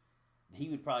 movies, he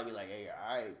would probably be like, hey,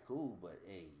 all right, cool. But,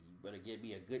 hey, you better get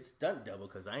me a good stunt double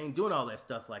because I ain't doing all that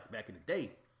stuff like back in the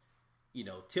day. You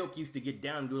know, Tilk used to get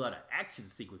down and do a lot of action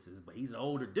sequences, but he's an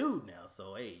older dude now.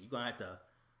 So, hey, you're going to have to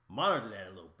monitor that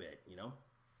a little bit, you know?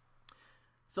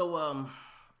 So,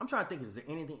 I'm trying to think, is there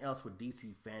anything else with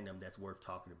DC fandom that's worth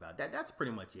talking about? That's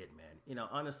pretty much it, man. You know,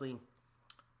 honestly,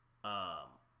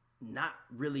 not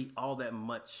really all that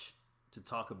much to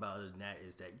talk about than that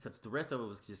is that, because the rest of it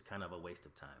was just kind of a waste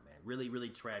of time, man. Really, really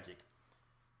tragic.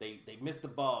 They missed the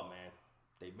ball, man.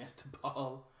 They missed the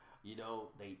ball. You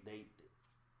know, they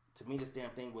to me, this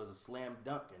damn thing was a slam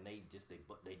dunk, and they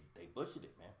bushed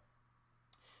it, man.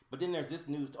 But then there's this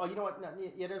news. Oh, you know what?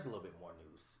 Yeah, there's a little bit more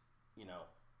news. You know,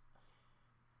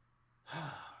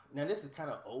 now this is kind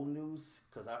of old news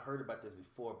because I heard about this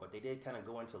before, but they did kind of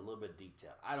go into a little bit of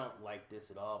detail. I don't like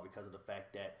this at all because of the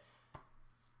fact that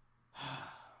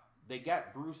they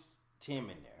got Bruce Timm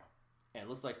in there, and it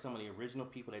looks like some of the original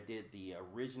people that did the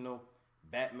original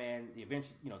Batman, the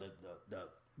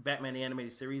Batman the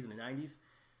animated series in the 90s.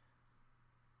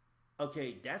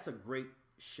 Okay, that's a great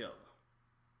show.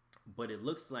 But it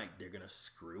looks like they're going to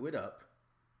screw it up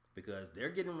because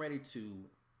they're getting ready to...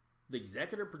 The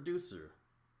executive producer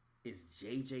is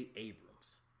J.J.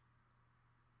 Abrams.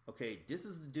 Okay, this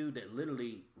is the dude that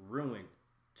literally ruined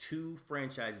 2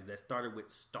 franchises that started with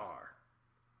Star.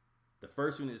 The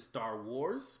first one is Star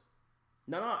Wars.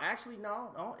 No,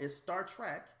 it's Star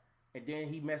Trek. And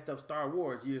then he messed up Star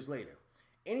Wars years later.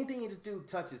 Anything this dude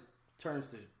touches turns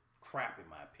to crap, in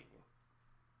my opinion.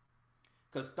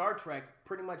 Because Star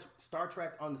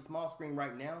Trek on the small screen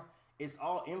right now, it's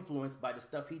all influenced by the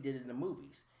stuff he did in the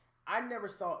movies. I never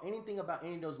saw anything about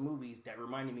any of those movies that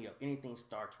reminded me of anything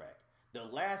Star Trek. The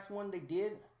last one they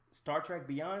did, Star Trek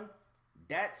Beyond,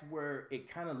 that's where it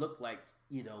kind of looked like,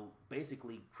 you know,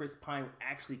 basically Chris Pine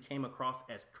actually came across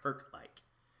as Kirk-like.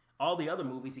 All the other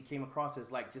movies he came across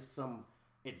as like just some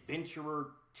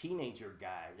adventurer teenager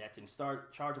guy that's in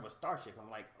charge of a starship. I'm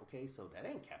like, okay, so that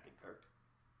ain't Captain Kirk.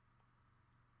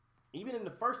 Even in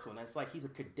the first one, it's like he's a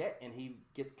cadet and he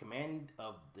gets command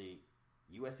of the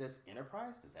USS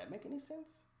Enterprise. Does that make any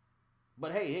sense?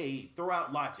 But hey, throw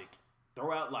out logic.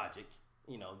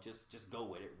 You know, just go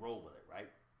with it, roll with it, right?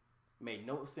 Made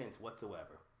no sense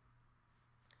whatsoever.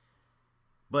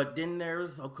 But then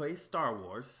there's, okay, Star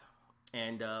Wars.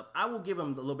 And I will give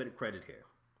him a little bit of credit here.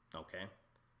 Okay.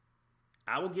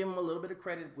 I will give him a little bit of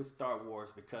credit with Star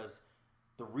Wars because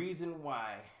the reason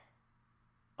why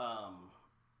the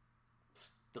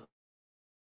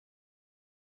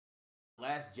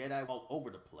Last Jedi all over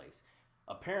the place.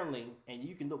 Apparently, and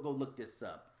you can go look this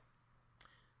up,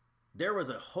 there was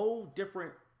a whole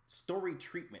different story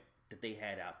treatment that they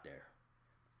had out there.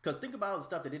 Because think about all the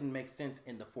stuff that didn't make sense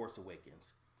in The Force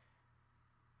Awakens.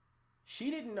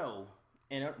 She didn't know,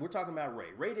 and we're talking about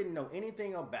Rey. Rey didn't know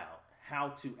anything about how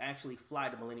to actually fly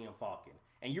the Millennium Falcon.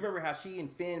 And you remember how she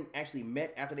and Finn actually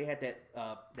met after they had that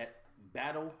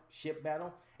ship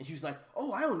battle? And she was like,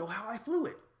 oh, I don't know how I flew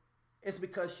it. It's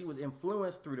because she was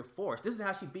influenced through the Force. This is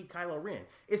how she beat Kylo Ren.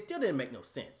 It still didn't make no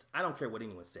sense. I don't care what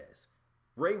anyone says.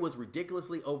 Rey was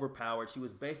ridiculously overpowered. She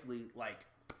was basically like,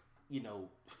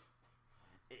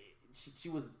 she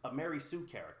was a Mary Sue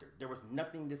character. There was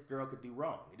nothing this girl could do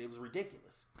wrong. It was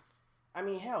ridiculous. I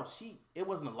mean, hell, it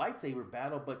wasn't a lightsaber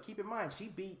battle, but keep in mind, she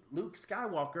beat Luke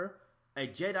Skywalker, a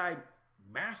Jedi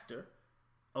master,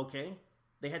 okay?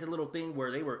 They had the little thing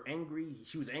where they were angry.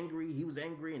 She was angry, he was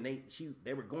angry, and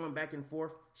they were going back and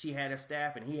forth. She had her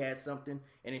staff, and he had something,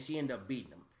 and then she ended up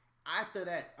beating him. After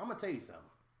that, I'm going to tell you something.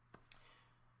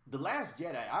 The Last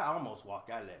Jedi, I almost walked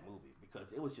out of that movie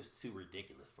because it was just too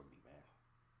ridiculous for me, man.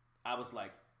 I was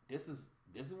like, this is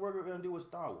what we're going to do with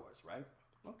Star Wars, right?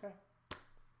 Okay.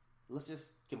 Let's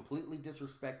just completely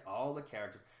disrespect all the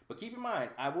characters. But keep in mind,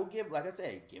 I will give, like I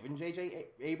said, giving J.J.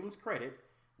 Abrams credit,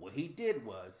 what he did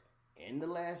was, in The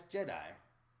Last Jedi,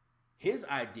 his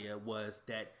idea was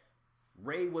that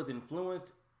Rey was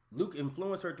influenced, Luke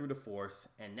influenced her through the Force,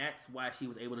 and that's why she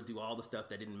was able to do all the stuff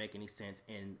that didn't make any sense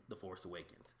in The Force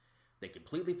Awakens. They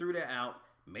completely threw that out,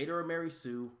 made her a Mary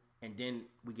Sue, and then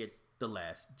we get The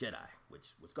Last Jedi,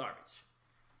 which was garbage.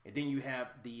 And then you have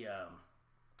the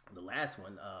last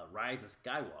one, Rise of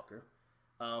Skywalker.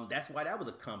 That's why that was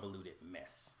a convoluted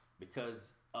mess,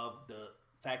 because of the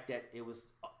fact that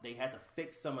they had to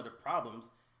fix some of the problems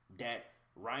that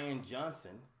Rian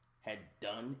Johnson had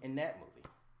done in that movie.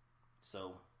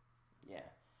 So, yeah.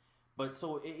 But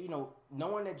so,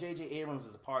 knowing that J.J. Abrams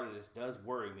is a part of this does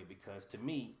worry me, because to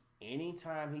me,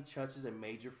 anytime he touches a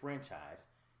major franchise,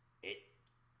 it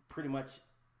pretty much,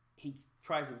 he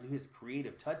tries to do his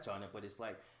creative touch on it, but it's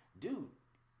like, dude,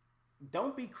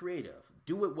 don't be creative.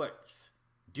 Do what works.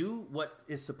 Do what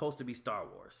is supposed to be Star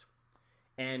Wars.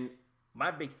 And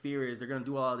my big fear is they're going to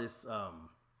do all this, a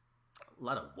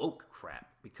lot of woke crap.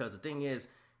 Because the thing is,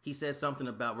 he says something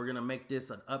about, we're going to make this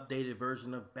an updated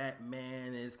version of Batman,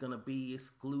 and it's going to be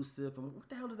exclusive. And what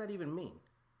the hell does that even mean?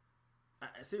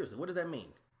 Seriously, what does that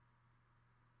mean?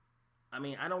 I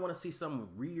mean, I don't want to see some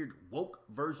weird woke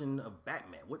version of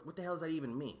Batman. What the hell does that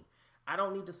even mean? I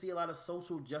don't need to see a lot of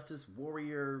social justice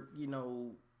warrior,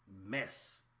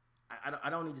 mess. I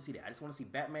don't need to see that. I just want to see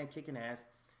Batman kicking ass,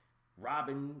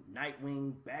 Robin,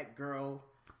 Nightwing, Batgirl,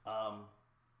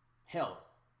 hell,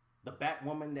 the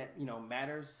Batwoman that,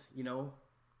 matters,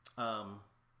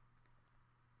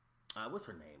 what's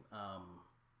her name?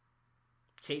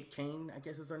 Kate Kane, I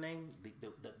guess is her name.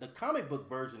 The comic book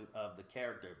version of the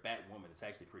character Batwoman is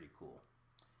actually pretty cool.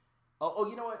 Oh,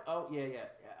 you know what? Oh, yeah.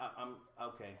 I'm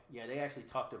okay. Yeah, they actually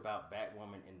talked about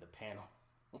Batwoman in the panel.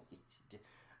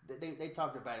 they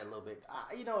talked about it a little bit.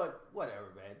 You know what?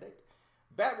 Whatever, man.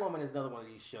 Batwoman is another one of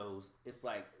these shows. It's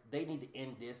like they need to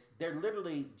end this. They're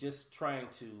literally just trying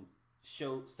to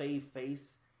save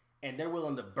face, and they're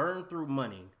willing to burn through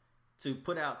money to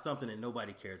put out something that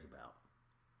nobody cares about.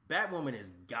 Batwoman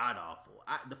is god awful.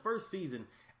 The first season,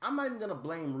 I'm not even going to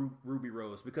blame Ruby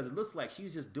Rose, because it looks like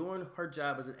she's just doing her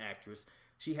job as an actress.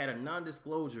 She had a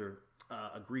non-disclosure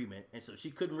agreement, and so she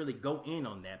couldn't really go in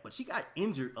on that. But she got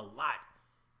injured a lot,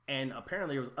 and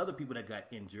apparently there was other people that got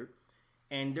injured.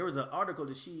 And there was an article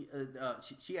that she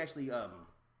actually, I'm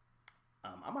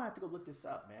going to have to go look this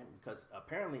up, man, because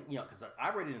apparently, because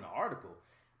I read it in an article,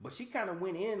 but she kind of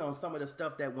went in on some of the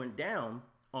stuff that went down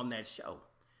on that show.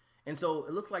 And so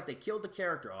it looks like they killed the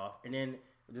character off, and then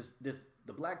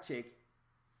the black chick,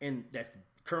 and that's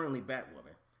currently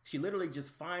Batwoman, she literally just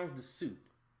finds the suit,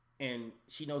 and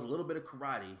she knows a little bit of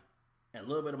karate and a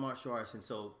little bit of martial arts, and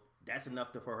so that's enough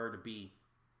for her to be,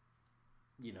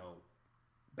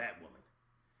 Batwoman.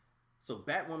 So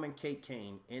Batwoman Kate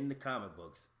Kane in the comic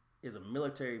books is a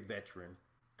military veteran,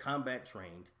 combat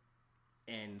trained,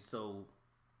 and so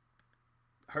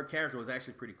her character was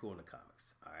actually pretty cool in the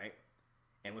comics, all right?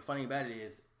 And what's funny about it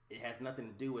is, it has nothing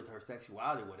to do with her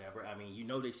sexuality or whatever. I mean,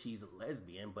 that she's a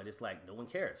lesbian, but it's like, no one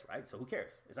cares, right? So who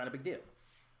cares? It's not a big deal.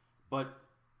 But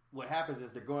what happens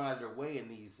is they're going out of their way in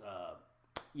these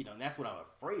and that's what I'm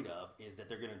afraid of is that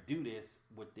they're gonna do this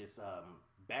with this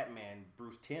Batman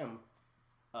Bruce Timm.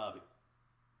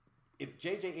 If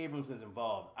J.J. Abrams is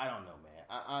involved, I don't know, man.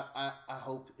 I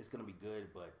hope it's gonna be good,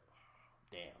 but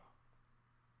damn,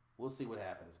 we'll see what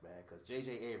happens, man. Because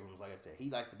J.J. Abrams, like I said, he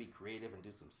likes to be creative and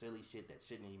do some silly shit that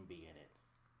shouldn't even be in it,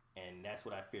 and that's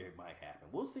what I fear might happen.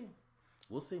 We'll see.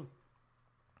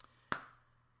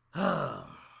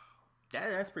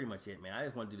 That's pretty much it, man. I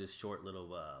just want to do this short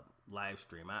little live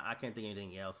stream. I can't think of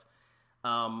anything else.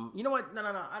 You know what? No.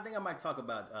 I think I might talk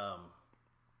about.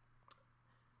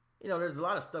 There's a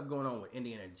lot of stuff going on with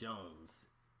Indiana Jones,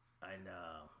 and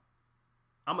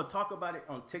I'm gonna talk about it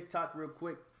on TikTok real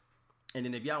quick, and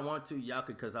then if y'all want to, y'all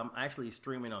could, because I'm actually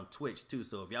streaming on Twitch too.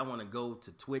 So if y'all want to go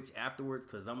to Twitch afterwards,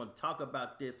 because I'm gonna talk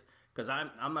about this, because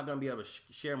I'm not gonna be able to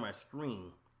share my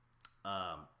screen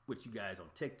with you guys on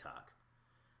TikTok.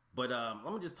 But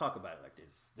let me just talk about it like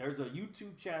this. There's a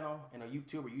YouTube channel and a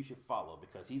YouTuber you should follow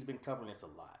because he's been covering this a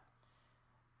lot.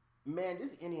 Man,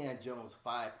 this Indiana Jones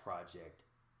 5 project,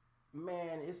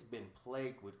 man, it's been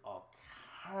plagued with all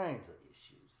kinds of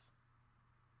issues.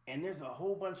 And there's a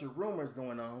whole bunch of rumors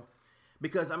going on.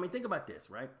 Because, think about this,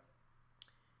 right?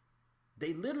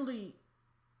 They literally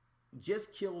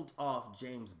just killed off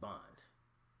James Bond.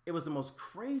 It was the most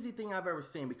crazy thing I've ever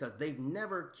seen because they've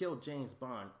never killed James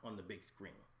Bond on the big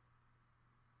screen.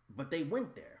 But they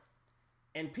went there.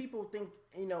 And people think,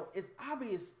 it's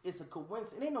obvious it's a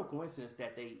coincidence. It ain't no coincidence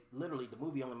that the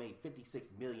movie only made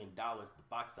 $56 million at the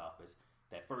box office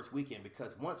that first weekend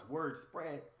because once word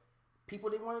spread, people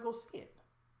didn't want to go see it.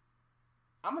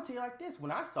 I'm going to tell you like this.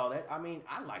 When I saw that,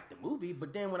 I liked the movie,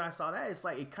 but then when I saw that, it's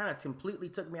like it kind of completely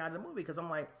took me out of the movie because I'm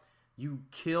like, you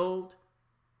killed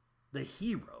the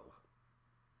hero.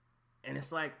 And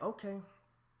it's like, okay,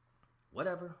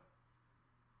 whatever.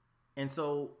 And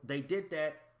so they did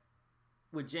that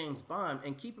with James Bond.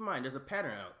 And keep in mind, there's a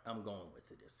pattern I'm going with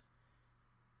this.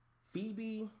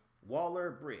 Phoebe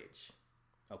Waller-Bridge.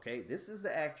 Okay, this is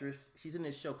the actress. She's in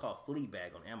this show called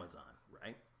Fleabag on Amazon,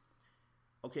 right?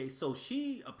 Okay, so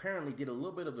she apparently did a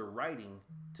little bit of the writing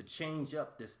to change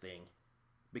up this thing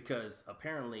because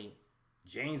apparently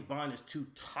James Bond is too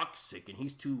toxic and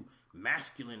he's too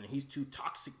masculine and he's too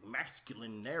toxic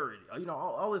masculine narrative.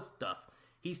 All this stuff.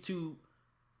 He's too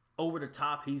over the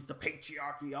top. He's the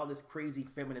patriarchy, all this crazy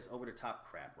feminist over the top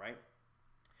crap, right?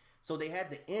 So they had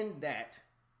to end that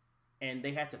and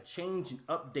they had to change and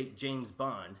update James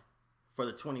Bond for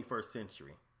the 21st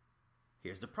century.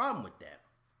 Here's the problem with that.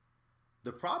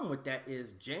 The problem with that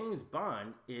is James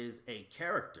Bond is a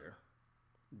character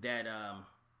that,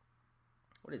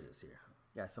 what is this here?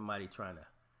 Got somebody trying to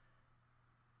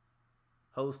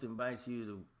host invites you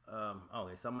to,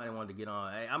 okay, somebody wanted to get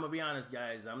on. Hey, I'm going to be honest,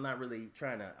 guys. I'm just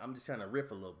trying to riff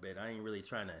a little bit. I ain't really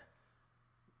trying to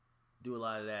do a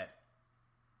lot of that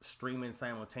streaming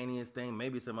simultaneous thing.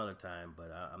 Maybe some other time,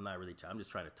 but I'm not really trying. I'm just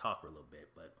trying to talk for a little bit,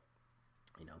 but,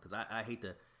 because I hate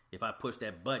to, if I push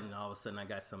that button, all of a sudden I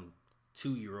got some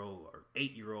 2-year-old or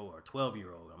 8-year-old or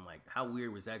 12-year-old. I'm like, how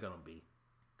weird was that going to be?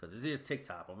 Because this is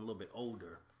TikTok. I'm a little bit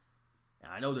older.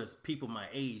 And I know there's people my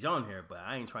age on here, but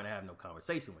I ain't trying to have no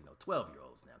conversation with no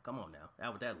 12-year-olds now. Come on now.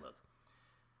 How would that look?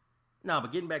 No,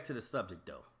 but getting back to the subject,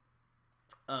 though.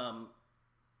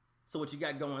 So what you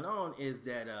got going on is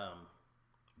that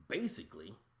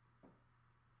basically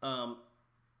the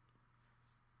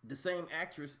same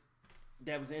actress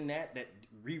that was in that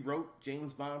rewrote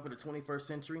James Bond for the 21st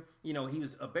century. He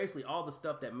was basically all the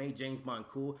stuff that made James Bond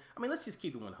cool. Let's just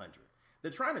keep it 100. They're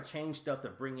trying to change stuff to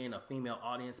bring in a female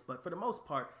audience, but for the most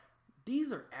part,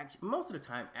 these are most of the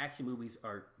time action movies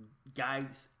are guy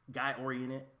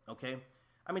oriented. Okay,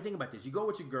 think about this: you go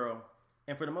with your girl,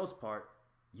 and for the most part,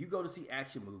 you go to see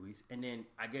action movies, and then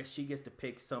I guess she gets to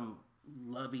pick some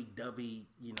lovey-dovey,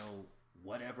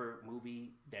 whatever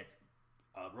movie that's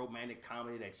a romantic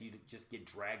comedy that you just get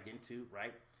dragged into,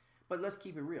 right? But let's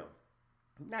keep it real: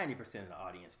 90% of the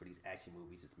audience for these action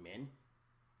movies is men.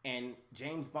 And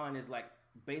James Bond is like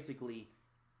basically,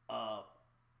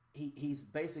 he's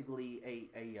basically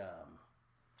he's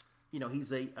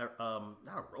a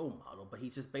not a role model, but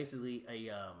he's just basically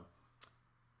he's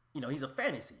a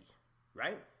fantasy,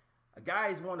 right?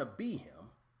 Guys want to be him.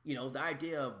 The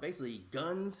idea of basically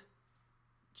guns,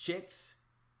 chicks,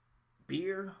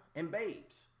 beer, and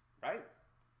babes, right?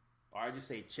 Or I just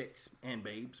say chicks and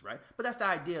babes, right? But that's the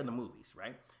idea in the movies,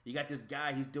 right? You got this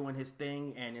guy, he's doing his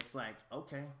thing, and it's like,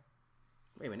 okay,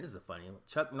 wait a minute, this is a funny one.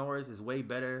 Chuck Norris is way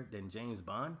better than James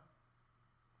Bond?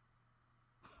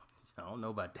 I don't know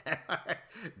about that.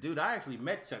 Dude, I actually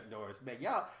met Chuck Norris. Man,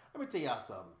 y'all, let me tell y'all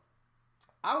something.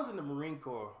 I was in the Marine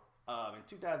Corps. In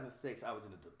 2006, I was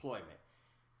in a deployment.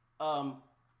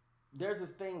 there's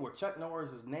this thing where Chuck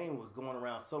Norris's name was going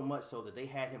around so much so that they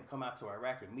had him come out to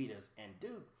Iraq and meet us. And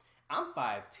dude, I'm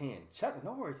 5'10". Chuck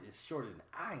Norris is shorter than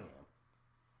I am.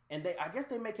 And I guess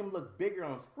they make him look bigger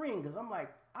on screen because I'm like,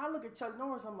 I look at Chuck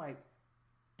Norris, I'm like,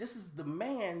 this is the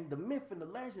man, the myth, and the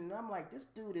legend. And I'm like, this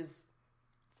dude is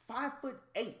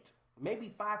 5'8",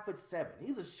 maybe 5'7".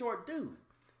 He's a short dude.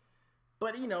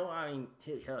 But, you know, I mean,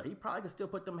 hell, he probably could still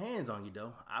put them hands on you,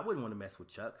 though. I wouldn't want to mess with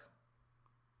Chuck.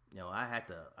 You know, I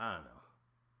don't know.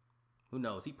 Who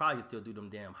knows? He probably can still do them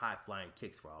damn high-flying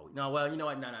kicks for all we... No, well, you know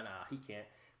what? No, he can't.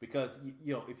 Because,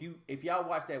 you know, if y'all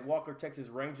watched that Walker, Texas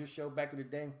Rangers show back in the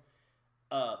day,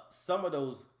 some of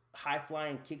those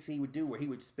high-flying kicks he would do where he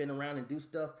would spin around and do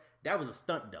stuff, that was a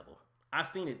stunt double. I've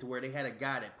seen it to where they had a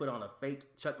guy that put on a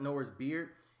fake Chuck Norris beard,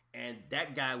 and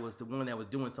that guy was the one that was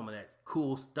doing some of that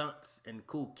cool stunts and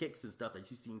cool kicks and stuff that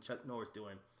you seen Chuck Norris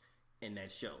doing in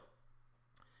that show.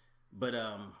 But,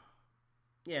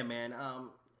 yeah, man,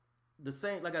 the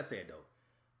same, like I said, though.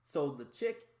 So the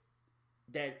chick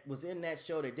that was in that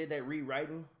show that did that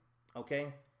rewriting, okay?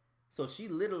 So she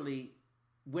literally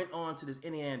went on to this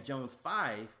Indiana Jones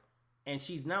 5, and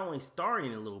she's not only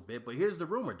starring in a little bit, but here's the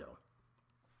rumor, though.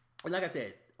 And like I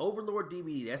said, Overlord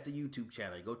DVD, that's the YouTube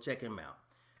channel. Go check him out.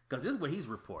 Because this is what he's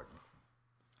reporting.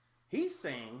 He's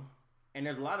saying, and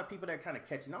there's a lot of people that are kind of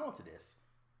catching on to this.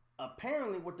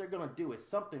 Apparently, what they're going to do is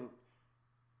something,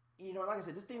 you know, like I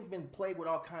said, this thing's been plagued with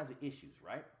all kinds of issues,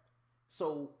 right?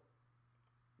 So,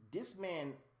 this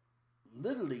man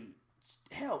literally,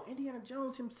 hell, Indiana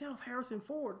Jones himself, Harrison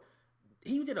Ford,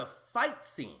 he did a fight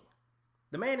scene.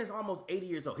 The man is almost 80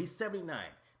 years old. He's 79.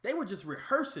 They were just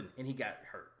rehearsing and he got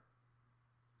hurt.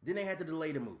 Then they had to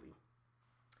delay the movie.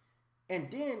 And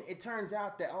then it turns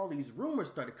out that all these rumors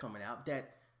started coming out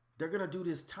that they're going to do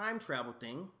this time travel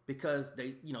thing because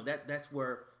they, you know, that's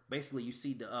where basically you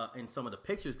see the in some of the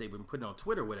pictures they've been putting on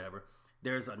Twitter or whatever,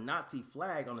 there's a Nazi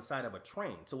flag on the side of a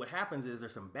train. So what happens is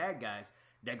there's some bad guys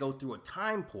that go through a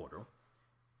time portal.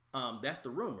 That's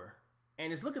the rumor.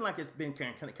 And it's looking like it's been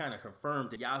kind of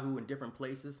confirmed at Yahoo and different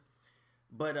places.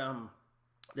 But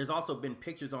there's also been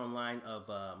pictures online of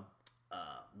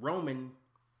Roman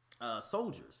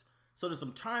soldiers. So there's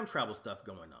some time travel stuff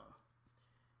going on.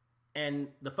 And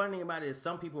the funny thing about it is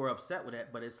some people are upset with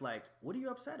that, but it's like, what are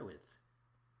you upset with?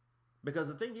 Because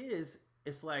the thing is,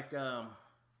 it's like,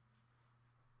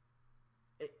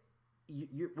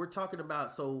 we're talking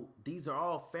about, so these are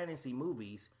all fantasy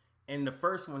movies. And the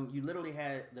first one, you literally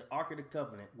had the Ark of the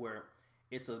Covenant, where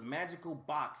it's a magical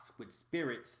box with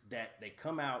spirits that they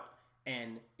come out,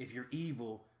 and if you're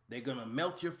evil, they're going to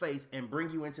melt your face and bring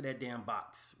you into that damn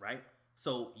box, right?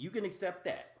 So you can accept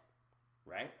that,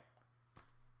 right?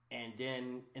 And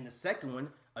then in the second one,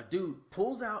 a dude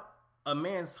pulls out a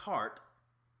man's heart,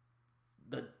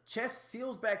 the chest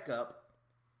seals back up,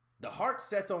 the heart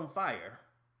sets on fire,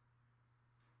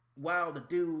 while the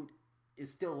dude is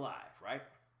still alive, right?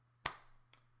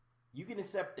 You can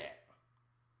accept that.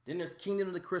 Then there's Kingdom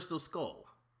of the Crystal Skull.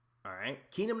 All right?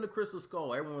 Kingdom of the Crystal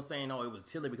Skull. Everyone was saying, oh, it was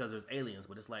silly because there's aliens.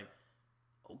 But it's like,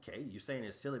 okay, you're saying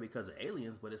it's silly because of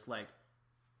aliens. But it's like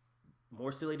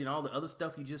more silly than all the other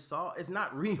stuff you just saw. It's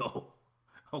not real.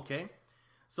 Okay?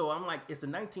 So I'm like, it's the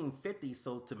 1950s.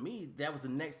 So to me, that was the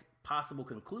next possible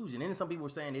conclusion. And some people were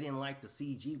saying they didn't like the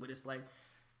CG. But it's like,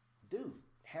 dude,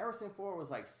 Harrison Ford was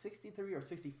like 63 or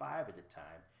 65 at the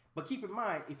time. But keep in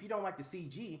mind, if you don't like the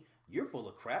CG, you're full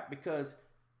of crap because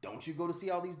don't you go to see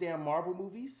all these damn Marvel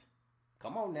movies?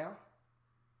 Come on now.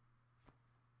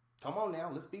 Come on now,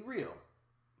 let's be real.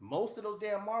 Most of those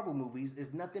damn Marvel movies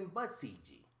is nothing but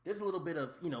CG. There's a little bit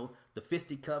of, you know, the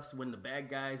fisticuffs when the bad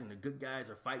guys and the good guys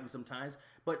are fighting sometimes.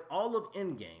 But all of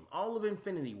Endgame, all of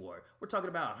Infinity War, we're talking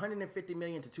about $150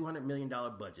 million to $200 million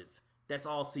budgets. That's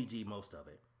all CG, most of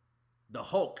it. The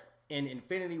Hulk in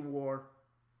Infinity War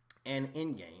and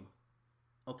Endgame,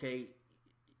 okay,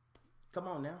 come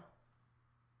on now.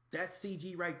 That's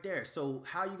CG right there. So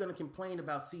how are you going to complain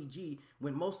about CG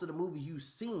when most of the movies you've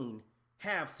seen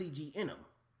have CG in them?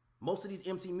 Most of these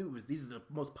MC movies, these are the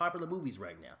most popular movies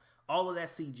right now. All of that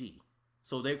CG.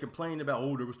 So they're complaining about,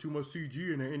 oh, there was too much CG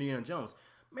in Indiana Jones.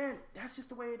 Man, that's just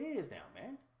the way it is now,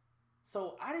 man.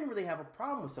 So I didn't really have a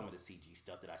problem with some of the CG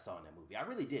stuff that I saw in that movie. I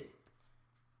really didn't.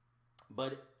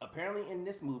 But apparently in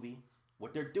this movie,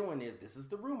 what they're doing is, this is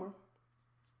the rumor,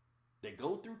 they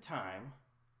go through time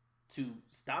to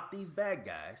stop these bad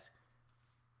guys.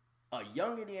 A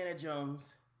young Indiana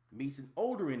Jones meets an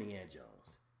older Indiana Jones.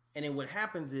 And then what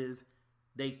happens is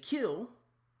they kill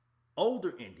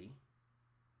older Indy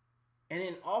and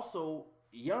then also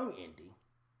young Indy.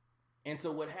 And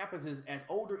so what happens is, as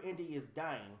older Indy is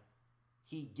dying,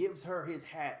 he gives her his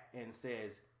hat and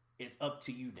says, it's up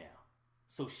to you now.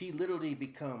 So she literally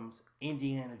becomes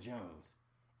Indiana Jones.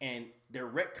 And they're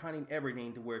retconning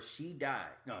everything to where she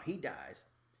died. No, he dies.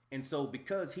 And so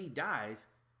because he dies,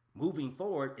 moving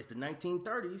forward, it's the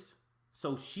 1930s.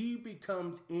 So she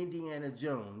becomes Indiana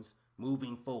Jones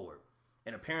moving forward.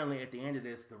 And apparently at the end of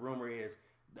this, the rumor is,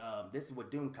 this is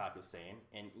what Doomcock is saying.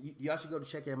 And y'all should go to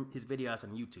check out his videos on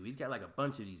YouTube. He's got like a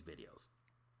bunch of these videos.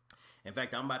 In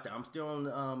fact, I'm still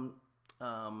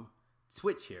on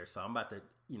Twitch here. So I'm about to,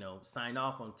 sign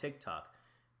off on TikTok.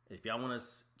 If y'all want to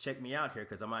check me out here,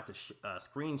 because I'm about to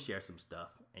screen share some stuff.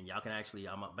 And y'all can actually,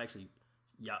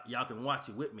 y'all can watch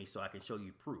it with me so I can show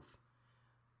you proof.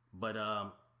 But,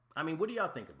 what do y'all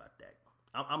think about that?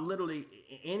 I'm literally,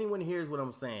 anyone hears what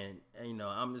I'm saying,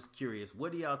 I'm just curious.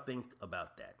 What do y'all think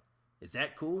about that? Is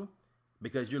that cool?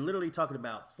 Because you're literally talking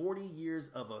about 40 years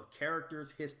of a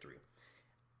character's history.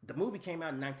 The movie came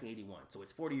out in 1981, so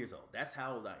it's 40 years old. That's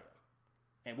how old I am.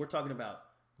 And we're talking about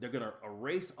they're going to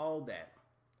erase all that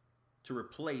to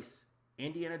replace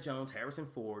Indiana Jones, Harrison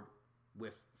Ford,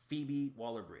 with Phoebe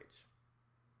Waller-Bridge.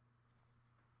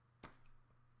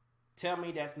 Tell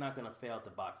me that's not going to fail at the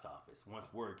box office once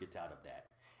word gets out of that.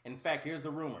 In fact, here's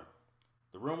the rumor.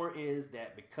 The rumor is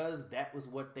that because that was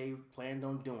what they planned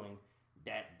on doing,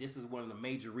 that this is one of the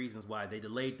major reasons why they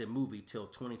delayed the movie till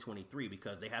 2023,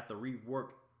 because they have to rework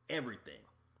everything.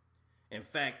 In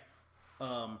fact,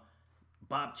 Bob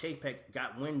Chapek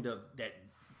got wind of that,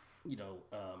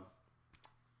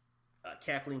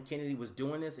 Kathleen Kennedy was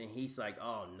doing this, and he's like,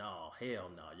 oh, no, hell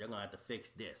no, you're going to have to fix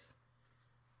this.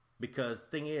 Because the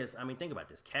thing is, think about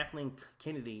this. Kathleen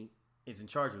Kennedy is in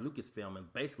charge of Lucasfilm,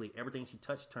 and basically everything she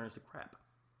touched turns to crap.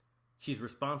 She's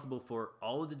responsible for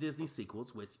all of the Disney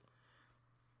sequels, which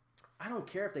I don't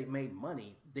care if they made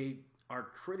money. They are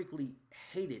critically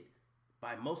hated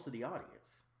by most of the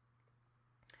audience.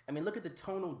 Look at the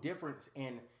tonal difference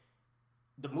in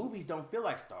the movies. Don't feel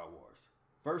like Star Wars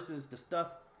versus the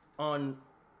stuff on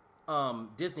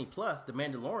Disney Plus, The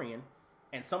Mandalorian,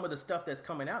 and some of the stuff that's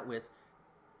coming out with.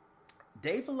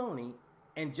 Dave Filoni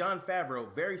and Jon Favreau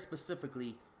very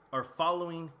specifically are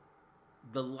following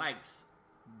the likes.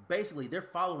 Basically, they're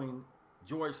following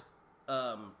George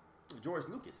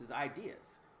Lucas's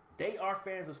ideas. They are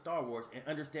fans of Star Wars and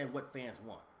understand what fans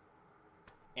want.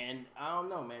 And I don't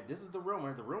know, man. This is the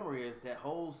rumor. The rumor is that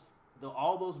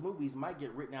all those movies might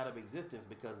get written out of existence,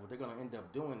 because what they're going to end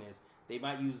up doing is they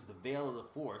might use the veil of the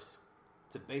Force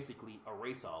to basically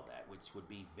erase all that, which would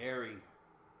be very...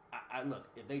 look,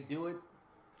 if they do it,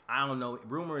 I don't know.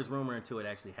 Rumor is rumor until it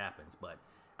actually happens. But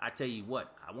I tell you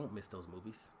what, I won't miss those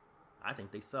movies. I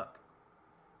think they suck.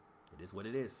 It is what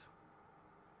it is.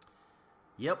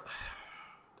 Yep.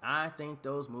 I think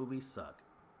those movies suck.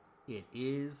 It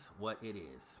is what it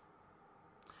is.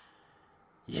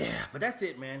 Yeah, but that's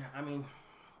it, man. I don't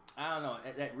know.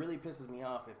 That really pisses me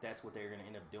off if that's what they're going to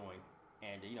end up doing.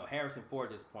 And, Harrison Ford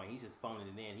at this point, he's just phoning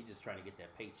it in. He's just trying to get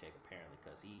that paycheck, apparently,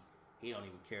 because he don't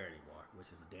even care anymore, which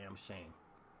is a damn shame.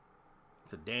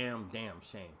 It's a damn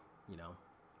shame,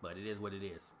 but it is what it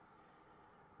is.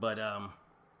 But,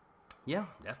 yeah,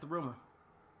 that's the rumor.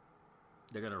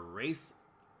 They're going to erase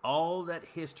all that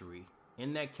history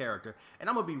in that character. And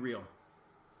I'm going to be real.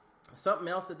 Something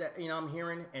else that, I'm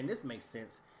hearing, and this makes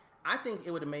sense. I think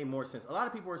it would have made more sense. A lot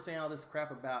of people are saying all this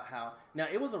crap about how, now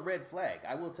it was a red flag.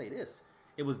 I will say this.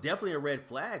 It was definitely a red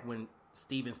flag when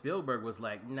Steven Spielberg was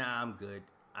like, nah, I'm good.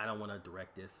 I don't want to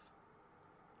direct this.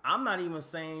 I'm not even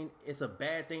saying it's a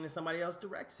bad thing that somebody else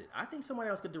directs it. I think somebody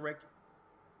else could direct it.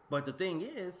 But the thing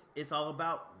is, it's all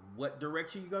about what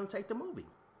direction you're going to take the movie.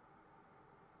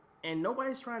 And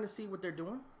nobody's trying to see what they're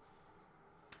doing.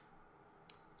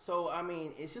 So,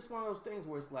 it's just one of those things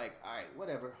where it's like, all right,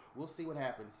 whatever. We'll see what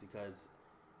happens, because,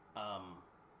 I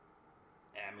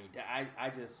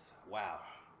just, wow.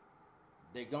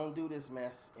 They're going to do this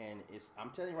mess, and I'm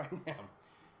telling you right now,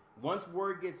 once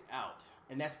word gets out,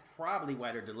 and that's probably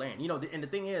why they're delaying. And the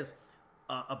thing is,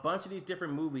 a bunch of these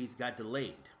different movies got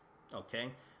delayed,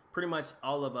 okay? Pretty much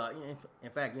all of,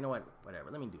 in fact, you know what? Whatever.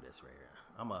 Let me do this right here.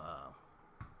 I'm going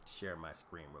to share my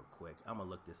screen real quick. I'm going to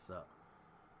look this up.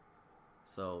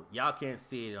 So, y'all can't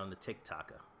see it on the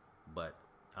TikToker, but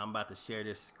I'm about to share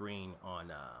this screen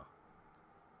on,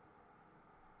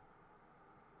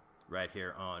 right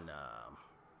here on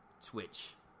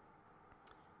Twitch.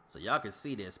 So y'all can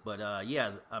see this, but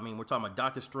yeah, we're talking about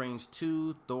Doctor Strange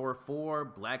 2, Thor 4,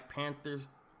 Black Panther,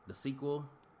 the sequel,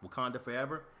 Wakanda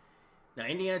Forever. Now,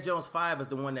 Indiana Jones 5 is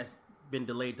the one that's been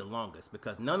delayed the longest,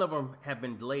 because none of them have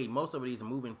been delayed. Most of these are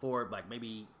moving forward, like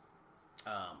maybe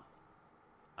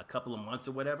a couple of months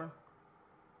or whatever.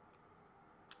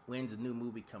 When's the new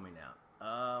movie coming out?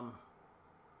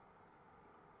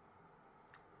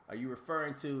 Are you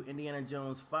referring to Indiana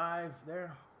Jones 5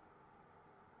 there?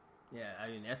 Yeah, I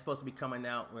mean, that's supposed to be coming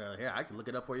out. Well, here, I can look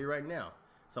it up for you right now.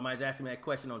 Somebody's asking me that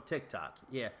question on TikTok.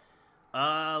 Yeah.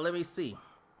 Let me see.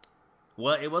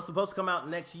 Well, it was supposed to come out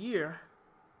next year,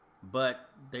 but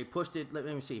they pushed it. Let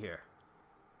me see here.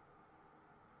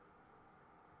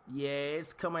 Yeah,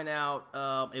 it's coming out.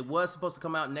 It was supposed to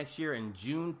come out next year in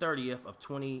June 30th of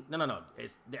 20. No.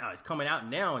 It's coming out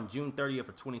now in June 30th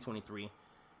of 2023.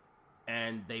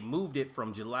 And they moved it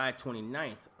from July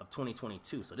 29th of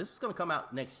 2022. So this was going to come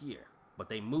out next year, but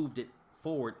they moved it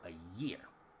forward a year.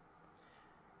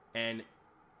 And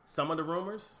some of the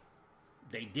rumors,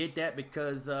 they did that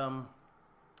because,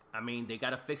 they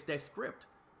got to fix that script.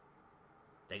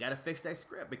 They got to fix that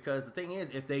script because the thing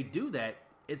is, if they do that,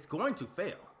 it's going to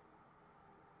fail.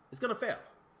 It's going to fail.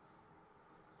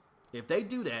 If they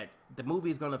do that, the movie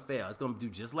is going to fail. It's going to do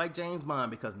just like James Bond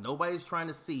because nobody's trying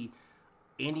to see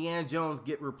Indiana Jones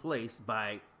get replaced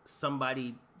by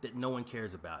somebody that no one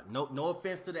cares about. No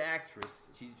offense to the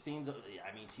actress. She seems,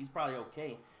 she's probably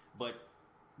okay. But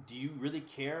do you really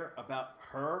care about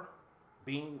her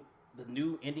being the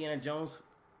new Indiana Jones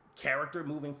character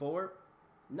moving forward?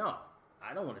 No,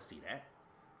 I don't want to see that.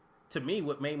 To me,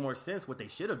 what made more sense, what they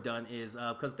should have done is,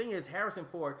 because the thing is, Harrison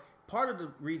Ford, part of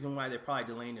the reason why they're probably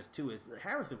delaying this too is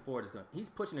Harrison Ford he's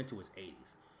pushing into his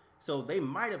 80s. So they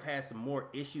might have had some more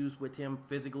issues with him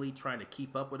physically trying to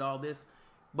keep up with all this.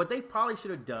 But they probably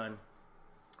should have done,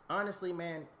 honestly,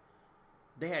 man,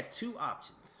 they had two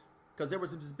options. Because there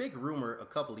was this big rumor a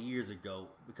couple of years ago,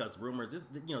 because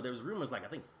there was rumors like I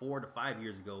think 4 to 5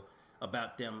 years ago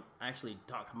about them actually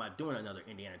talking about doing another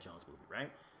Indiana Jones movie,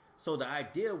 right? So the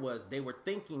idea was they were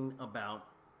thinking about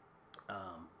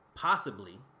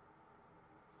possibly, you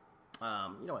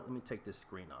know what, let me take this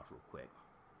screen off real quick.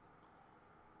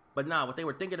 But no, what they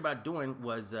were thinking about doing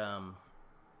was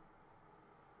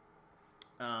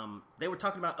they were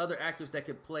talking about other actors that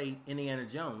could play Indiana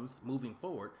Jones moving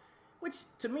forward, which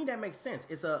to me that makes sense.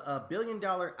 It's a $1 billion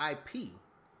IP.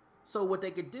 So what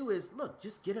they could do is, look,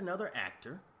 just get another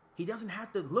actor. He doesn't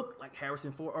have to look like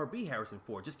Harrison Ford or be Harrison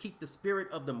Ford. Just keep the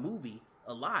spirit of the movie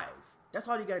alive. That's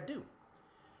all you got to do.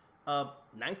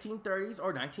 1930s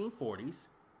or 1940s,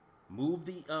 move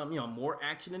the more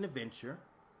action and adventure.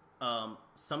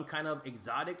 Some kind of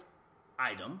exotic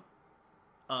item,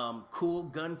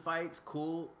 cool gunfights,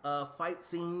 cool fight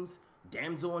scenes,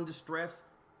 damsel in distress.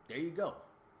 There you go.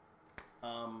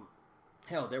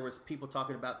 Hell, there was people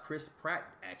talking about Chris Pratt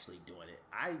actually doing it.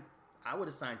 I would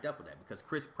have signed up with that because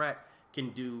Chris Pratt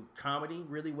can do comedy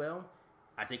really well.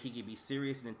 I think he can be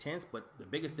serious and intense, but the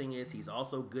biggest thing is he's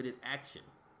also good at action.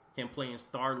 Him playing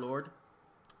Star-Lord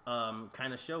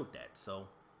kind of showed that. So,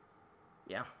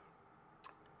 yeah.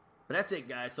 But that's it,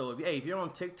 guys. So, if you're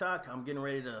on TikTok, I'm getting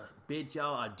ready to bid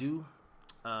y'all adieu.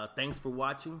 Thanks for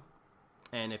watching.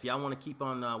 And if y'all want to keep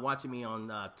on watching me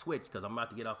on Twitch, because I'm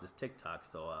about to get off this TikTok.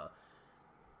 So,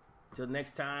 till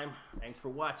next time, thanks for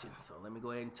watching. So, let me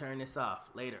go ahead and turn this off.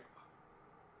 Later.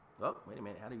 Oh, wait a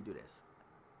minute. How do you do this?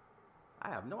 I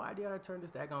have no idea how to turn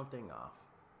this daggone thing off.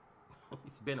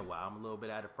 It's been a while. I'm a little bit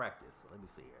out of practice. So, let me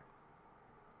see here.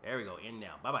 There we go. In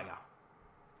now. Bye-bye, y'all.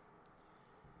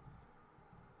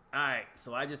 Alright,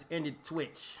 so I just ended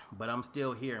Twitch, but I'm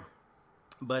still here.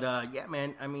 But, yeah,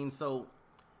 man, so,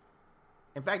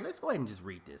 in fact, let's go ahead and just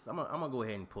read this. I'm gonna go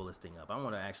ahead and pull this thing up. I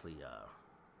want to actually,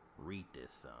 read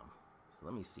this, so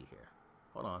let me see here.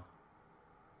 Hold on.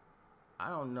 I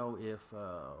don't know if,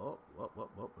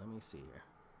 let me see here.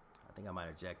 I think I might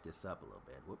have jacked this up a little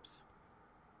bit. Whoops.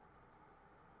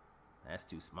 That's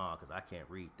too small, because I can't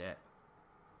read that.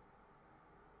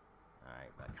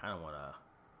 Alright, but I kind of want to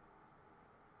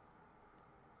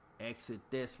exit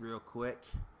this real quick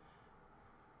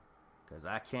because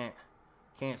I can't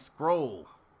scroll.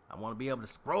 I want to be able to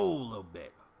scroll a little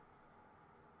bit.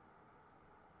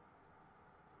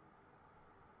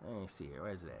 Let me see here.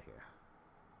 Where is it at here?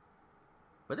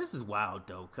 But this is wild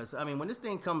though, because when this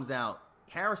thing comes out,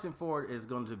 Harrison Ford is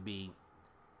going to be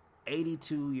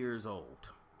 82 years old.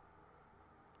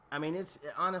 It's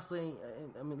honestly,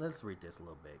 let's read this a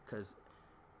little bit because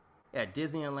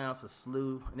Disney announced a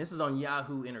slew, and this is on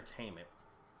Yahoo Entertainment,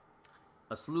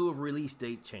 a slew of release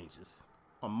date changes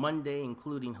on Monday,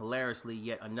 including, hilariously,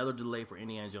 yet another delay for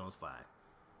Indiana Jones 5.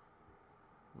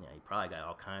 Yeah, he probably got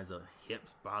all kinds of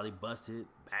hips probably busted,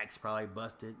 backs probably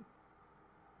busted,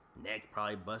 neck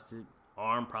probably busted,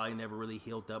 arm probably never really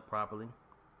healed up properly.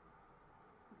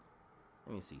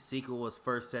 Let me see. Sequel was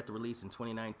first set to release in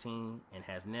 2019 and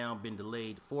has now been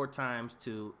delayed 4 times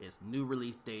to its new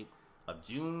release date of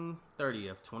June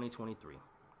 30th, 2023.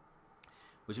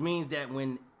 which means that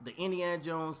when the Indiana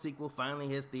Jones sequel finally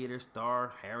hits theaters,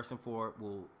 star Harrison Ford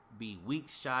will be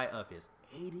weeks shy of his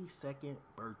 82nd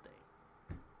birthday.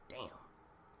 Damn.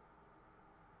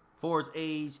 Ford's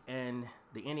age and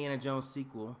the Indiana Jones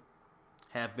sequel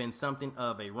have been something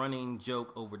of a running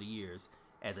joke over the years,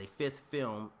 as a fifth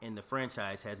film in the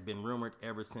franchise has been rumored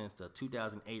ever since the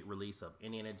 2008 release of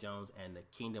Indiana Jones and the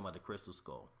Kingdom of the Crystal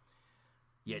Skull.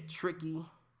 Yet tricky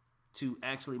to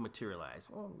actually materialize.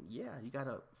 Well, yeah, you got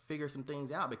to figure some things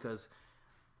out because,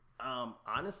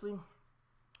 honestly,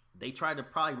 they tried to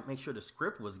probably make sure the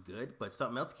script was good, but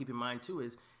something else to keep in mind, too,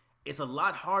 is it's a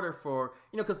lot harder for,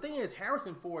 because the thing is,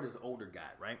 Harrison Ford is an older guy,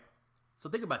 right? So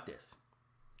think about this.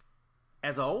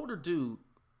 As an older dude,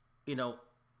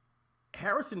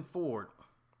 Harrison Ford,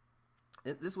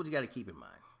 this is what you got to keep in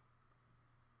mind.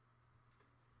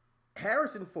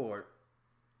 Harrison Ford,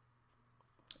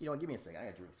 give me a second. I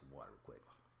got to drink some water real quick.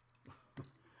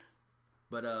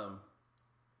 But,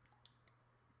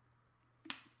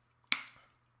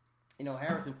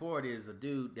 Harrison Ford is a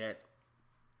dude that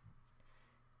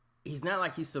he's not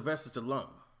like he's Sylvester Stallone.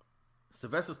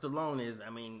 Sylvester Stallone is,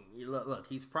 look,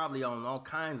 he's probably on all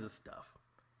kinds of stuff.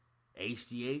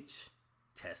 HGH,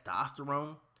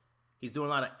 testosterone. He's doing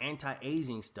a lot of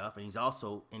anti-aging stuff, and he's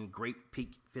also in great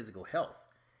peak physical health.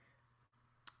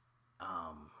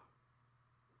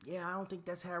 I don't think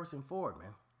that's Harrison Ford,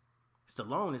 man.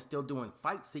 Stallone is still doing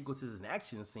fight sequences and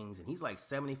action scenes, and he's like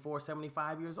 74,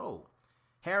 75 years old.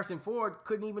 Harrison Ford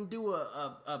couldn't even do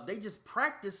they just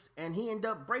practiced, and he ended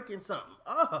up breaking something.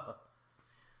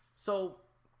 So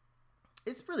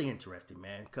it's really interesting,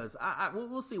 man, because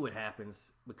we'll see what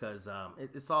happens, because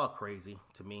it's all crazy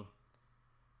to me.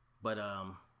 But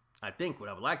I think what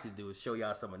I would like to do is show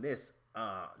y'all some of this,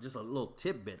 just a little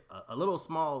tidbit, a little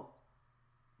small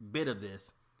bit of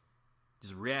this.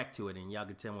 Just react to it, and y'all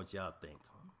can tell me what y'all think.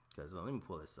 Because let me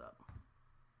pull this up.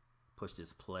 Push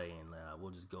this play, and we'll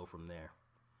just go from there.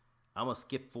 I'm going to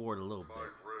skip forward a little bit.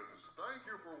 My friends, thank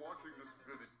you for watching this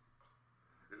video.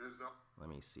 It is now...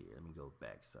 Let me see. Let me go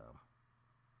back some.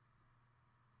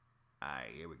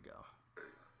 Alright, here we go.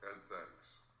 And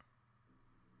thanks.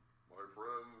 My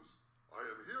friends, I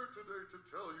am here today to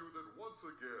tell you that once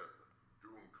again,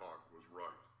 Doomcock was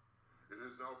right. It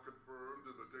is now confirmed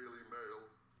in the Daily Mail,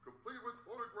 complete with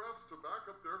photographs to back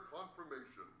up their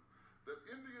confirmation, that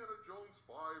Indiana Jones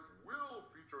 5 will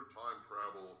feature time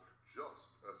travel, just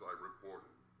as I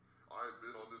reported. I've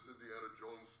been on this Indiana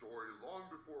Jones story long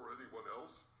before anyone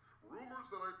else. Rumors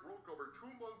that I broke over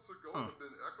 2 months ago have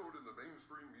been echoed in the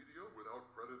mainstream media without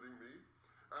crediting me.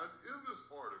 And in this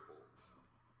article...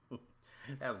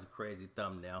 That was a crazy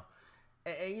thumbnail.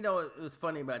 And what was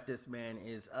funny about this, man,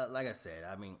 is, like I said,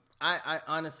 I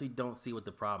honestly don't see what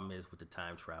the problem is with the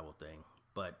time travel thing.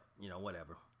 But,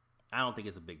 whatever. I don't think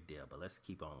it's a big deal, but let's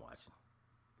keep on watching.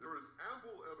 There is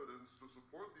ample evidence to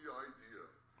support the idea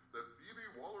that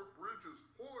Phoebe Waller-Bridge is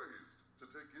poised to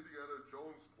take Indiana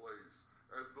Jones' place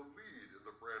as the lead in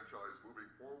the franchise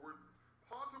moving forward,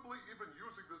 possibly even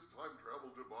using this time travel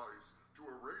device to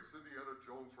erase Indiana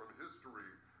Jones from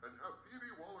history and have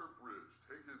Phoebe Waller-Bridge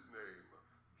take his name,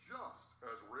 just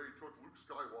as Rey took Luke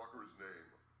Skywalker's name,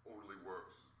 only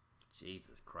worse.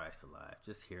 Jesus Christ alive.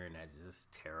 Just hearing that is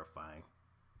just terrifying.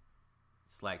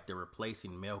 It's like they're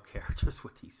replacing male characters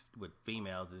with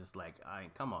females. And it's like,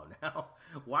 come on now.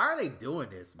 Why are they doing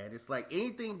this, man? It's like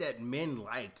anything that men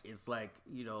like, it's like,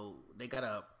 they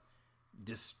gotta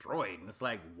destroy it. And it's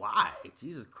like, why?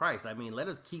 Jesus Christ. Let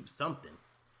us keep something.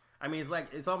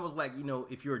 It's almost like,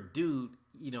 if you're a dude,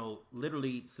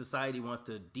 literally society wants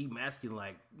to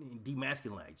demasculinize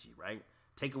you, right?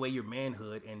 Take away your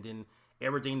manhood, and then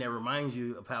everything that reminds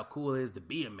you of how cool it is to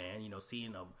be a man,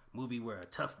 seeing a movie where a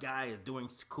tough guy is doing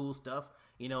cool stuff,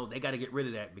 they got to get rid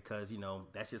of that because,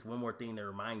 that's just one more thing to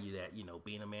remind you that,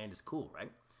 being a man is cool,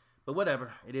 right? But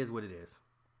whatever, it is what it is.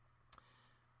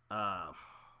 Let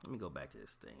me go back to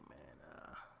this thing, man.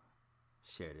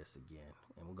 Share this again,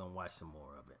 and we're going to watch some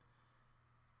more of it.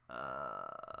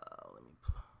 Let me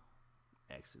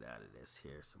exit out of this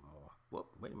here some more. Whoop,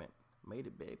 wait a minute. Made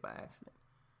it big by accident.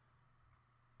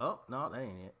 Oh, no, that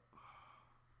ain't it.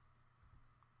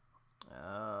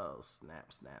 Oh,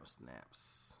 snaps.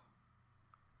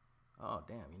 Oh,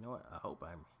 damn, you know what? I hope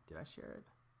did I share it?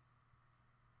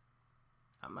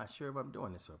 I'm not sure if I'm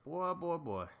doing this right.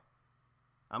 Boy.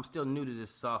 I'm still new to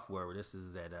this software. This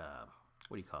is at,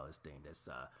 what do you call this thing? That's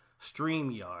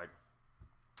StreamYard.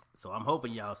 So I'm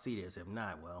hoping y'all see this. If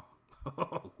not, well,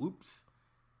 whoops.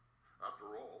 After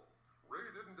all, Rey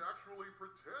didn't actually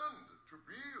pretend to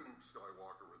be Luke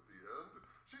Skywalker at the end.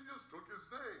 She just took his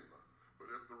name.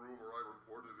 But if the rumor I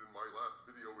reported in my last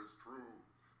video is true,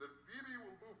 that Phoebe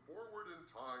will forward in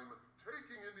time,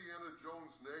 taking Indiana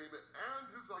Jones' name and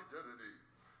his identity,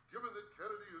 given that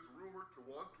Kennedy is rumored to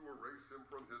want to erase him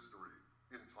from history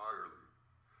entirely.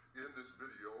 In this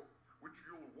video, which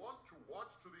you'll want to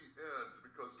watch to the end,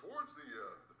 because towards the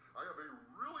end, I have a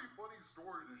really funny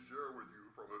story to share with you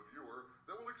from a viewer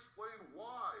that will explain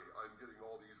why I'm getting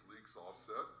all these leaks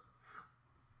offset.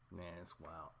 Man, it's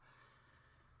wild.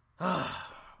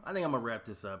 I think I'm gonna wrap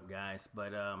this up, guys.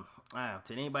 But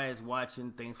to anybody that's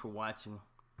watching, thanks for watching.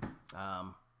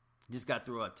 Just got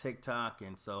through a TikTok,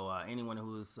 and so anyone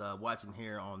who's watching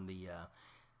here on the,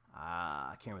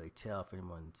 I can't really tell if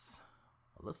anyone's.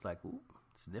 It looks like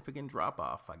significant drop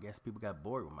off. I guess people got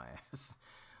bored with my ass.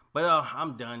 But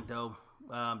I'm done though.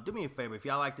 Do me a favor, if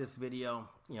y'all like this video,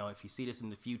 if you see this in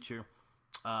the future,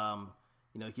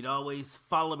 you can always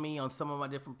follow me on some of my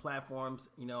different platforms.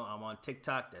 I'm on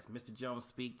TikTok. That's Mr. Jones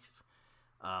Speaks.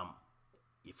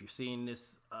 If you're seeing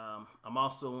this, I'm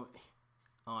also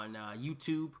on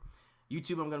YouTube. I'm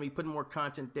going to be putting more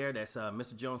content there. That's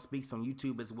Mr. Jones Speaks on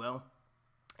YouTube as well.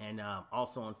 And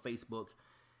also on Facebook.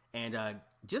 And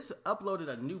just uploaded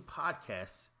a new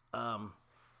podcast.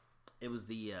 It was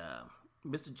the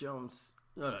Mr. Jones,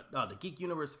 the Geek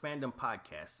Universe Fandom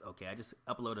podcast. Okay, I just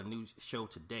uploaded a new show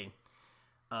today.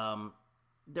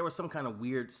 There was some kind of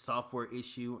weird software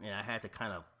issue, and I had to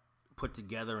kind of put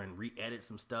together and re-edit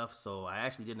some stuff. So I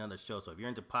actually did another show. So if you're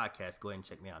into podcasts, go ahead and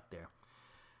check me out there.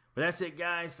 But that's it,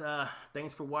 guys.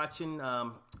 Thanks for watching.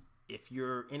 If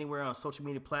you're anywhere on a social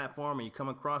media platform and you come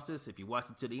across this, if you watch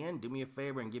it to the end, do me a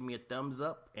favor and give me a thumbs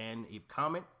up. And if you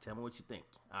comment, tell me what you think.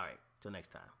 All right, till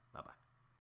next time. Bye-bye.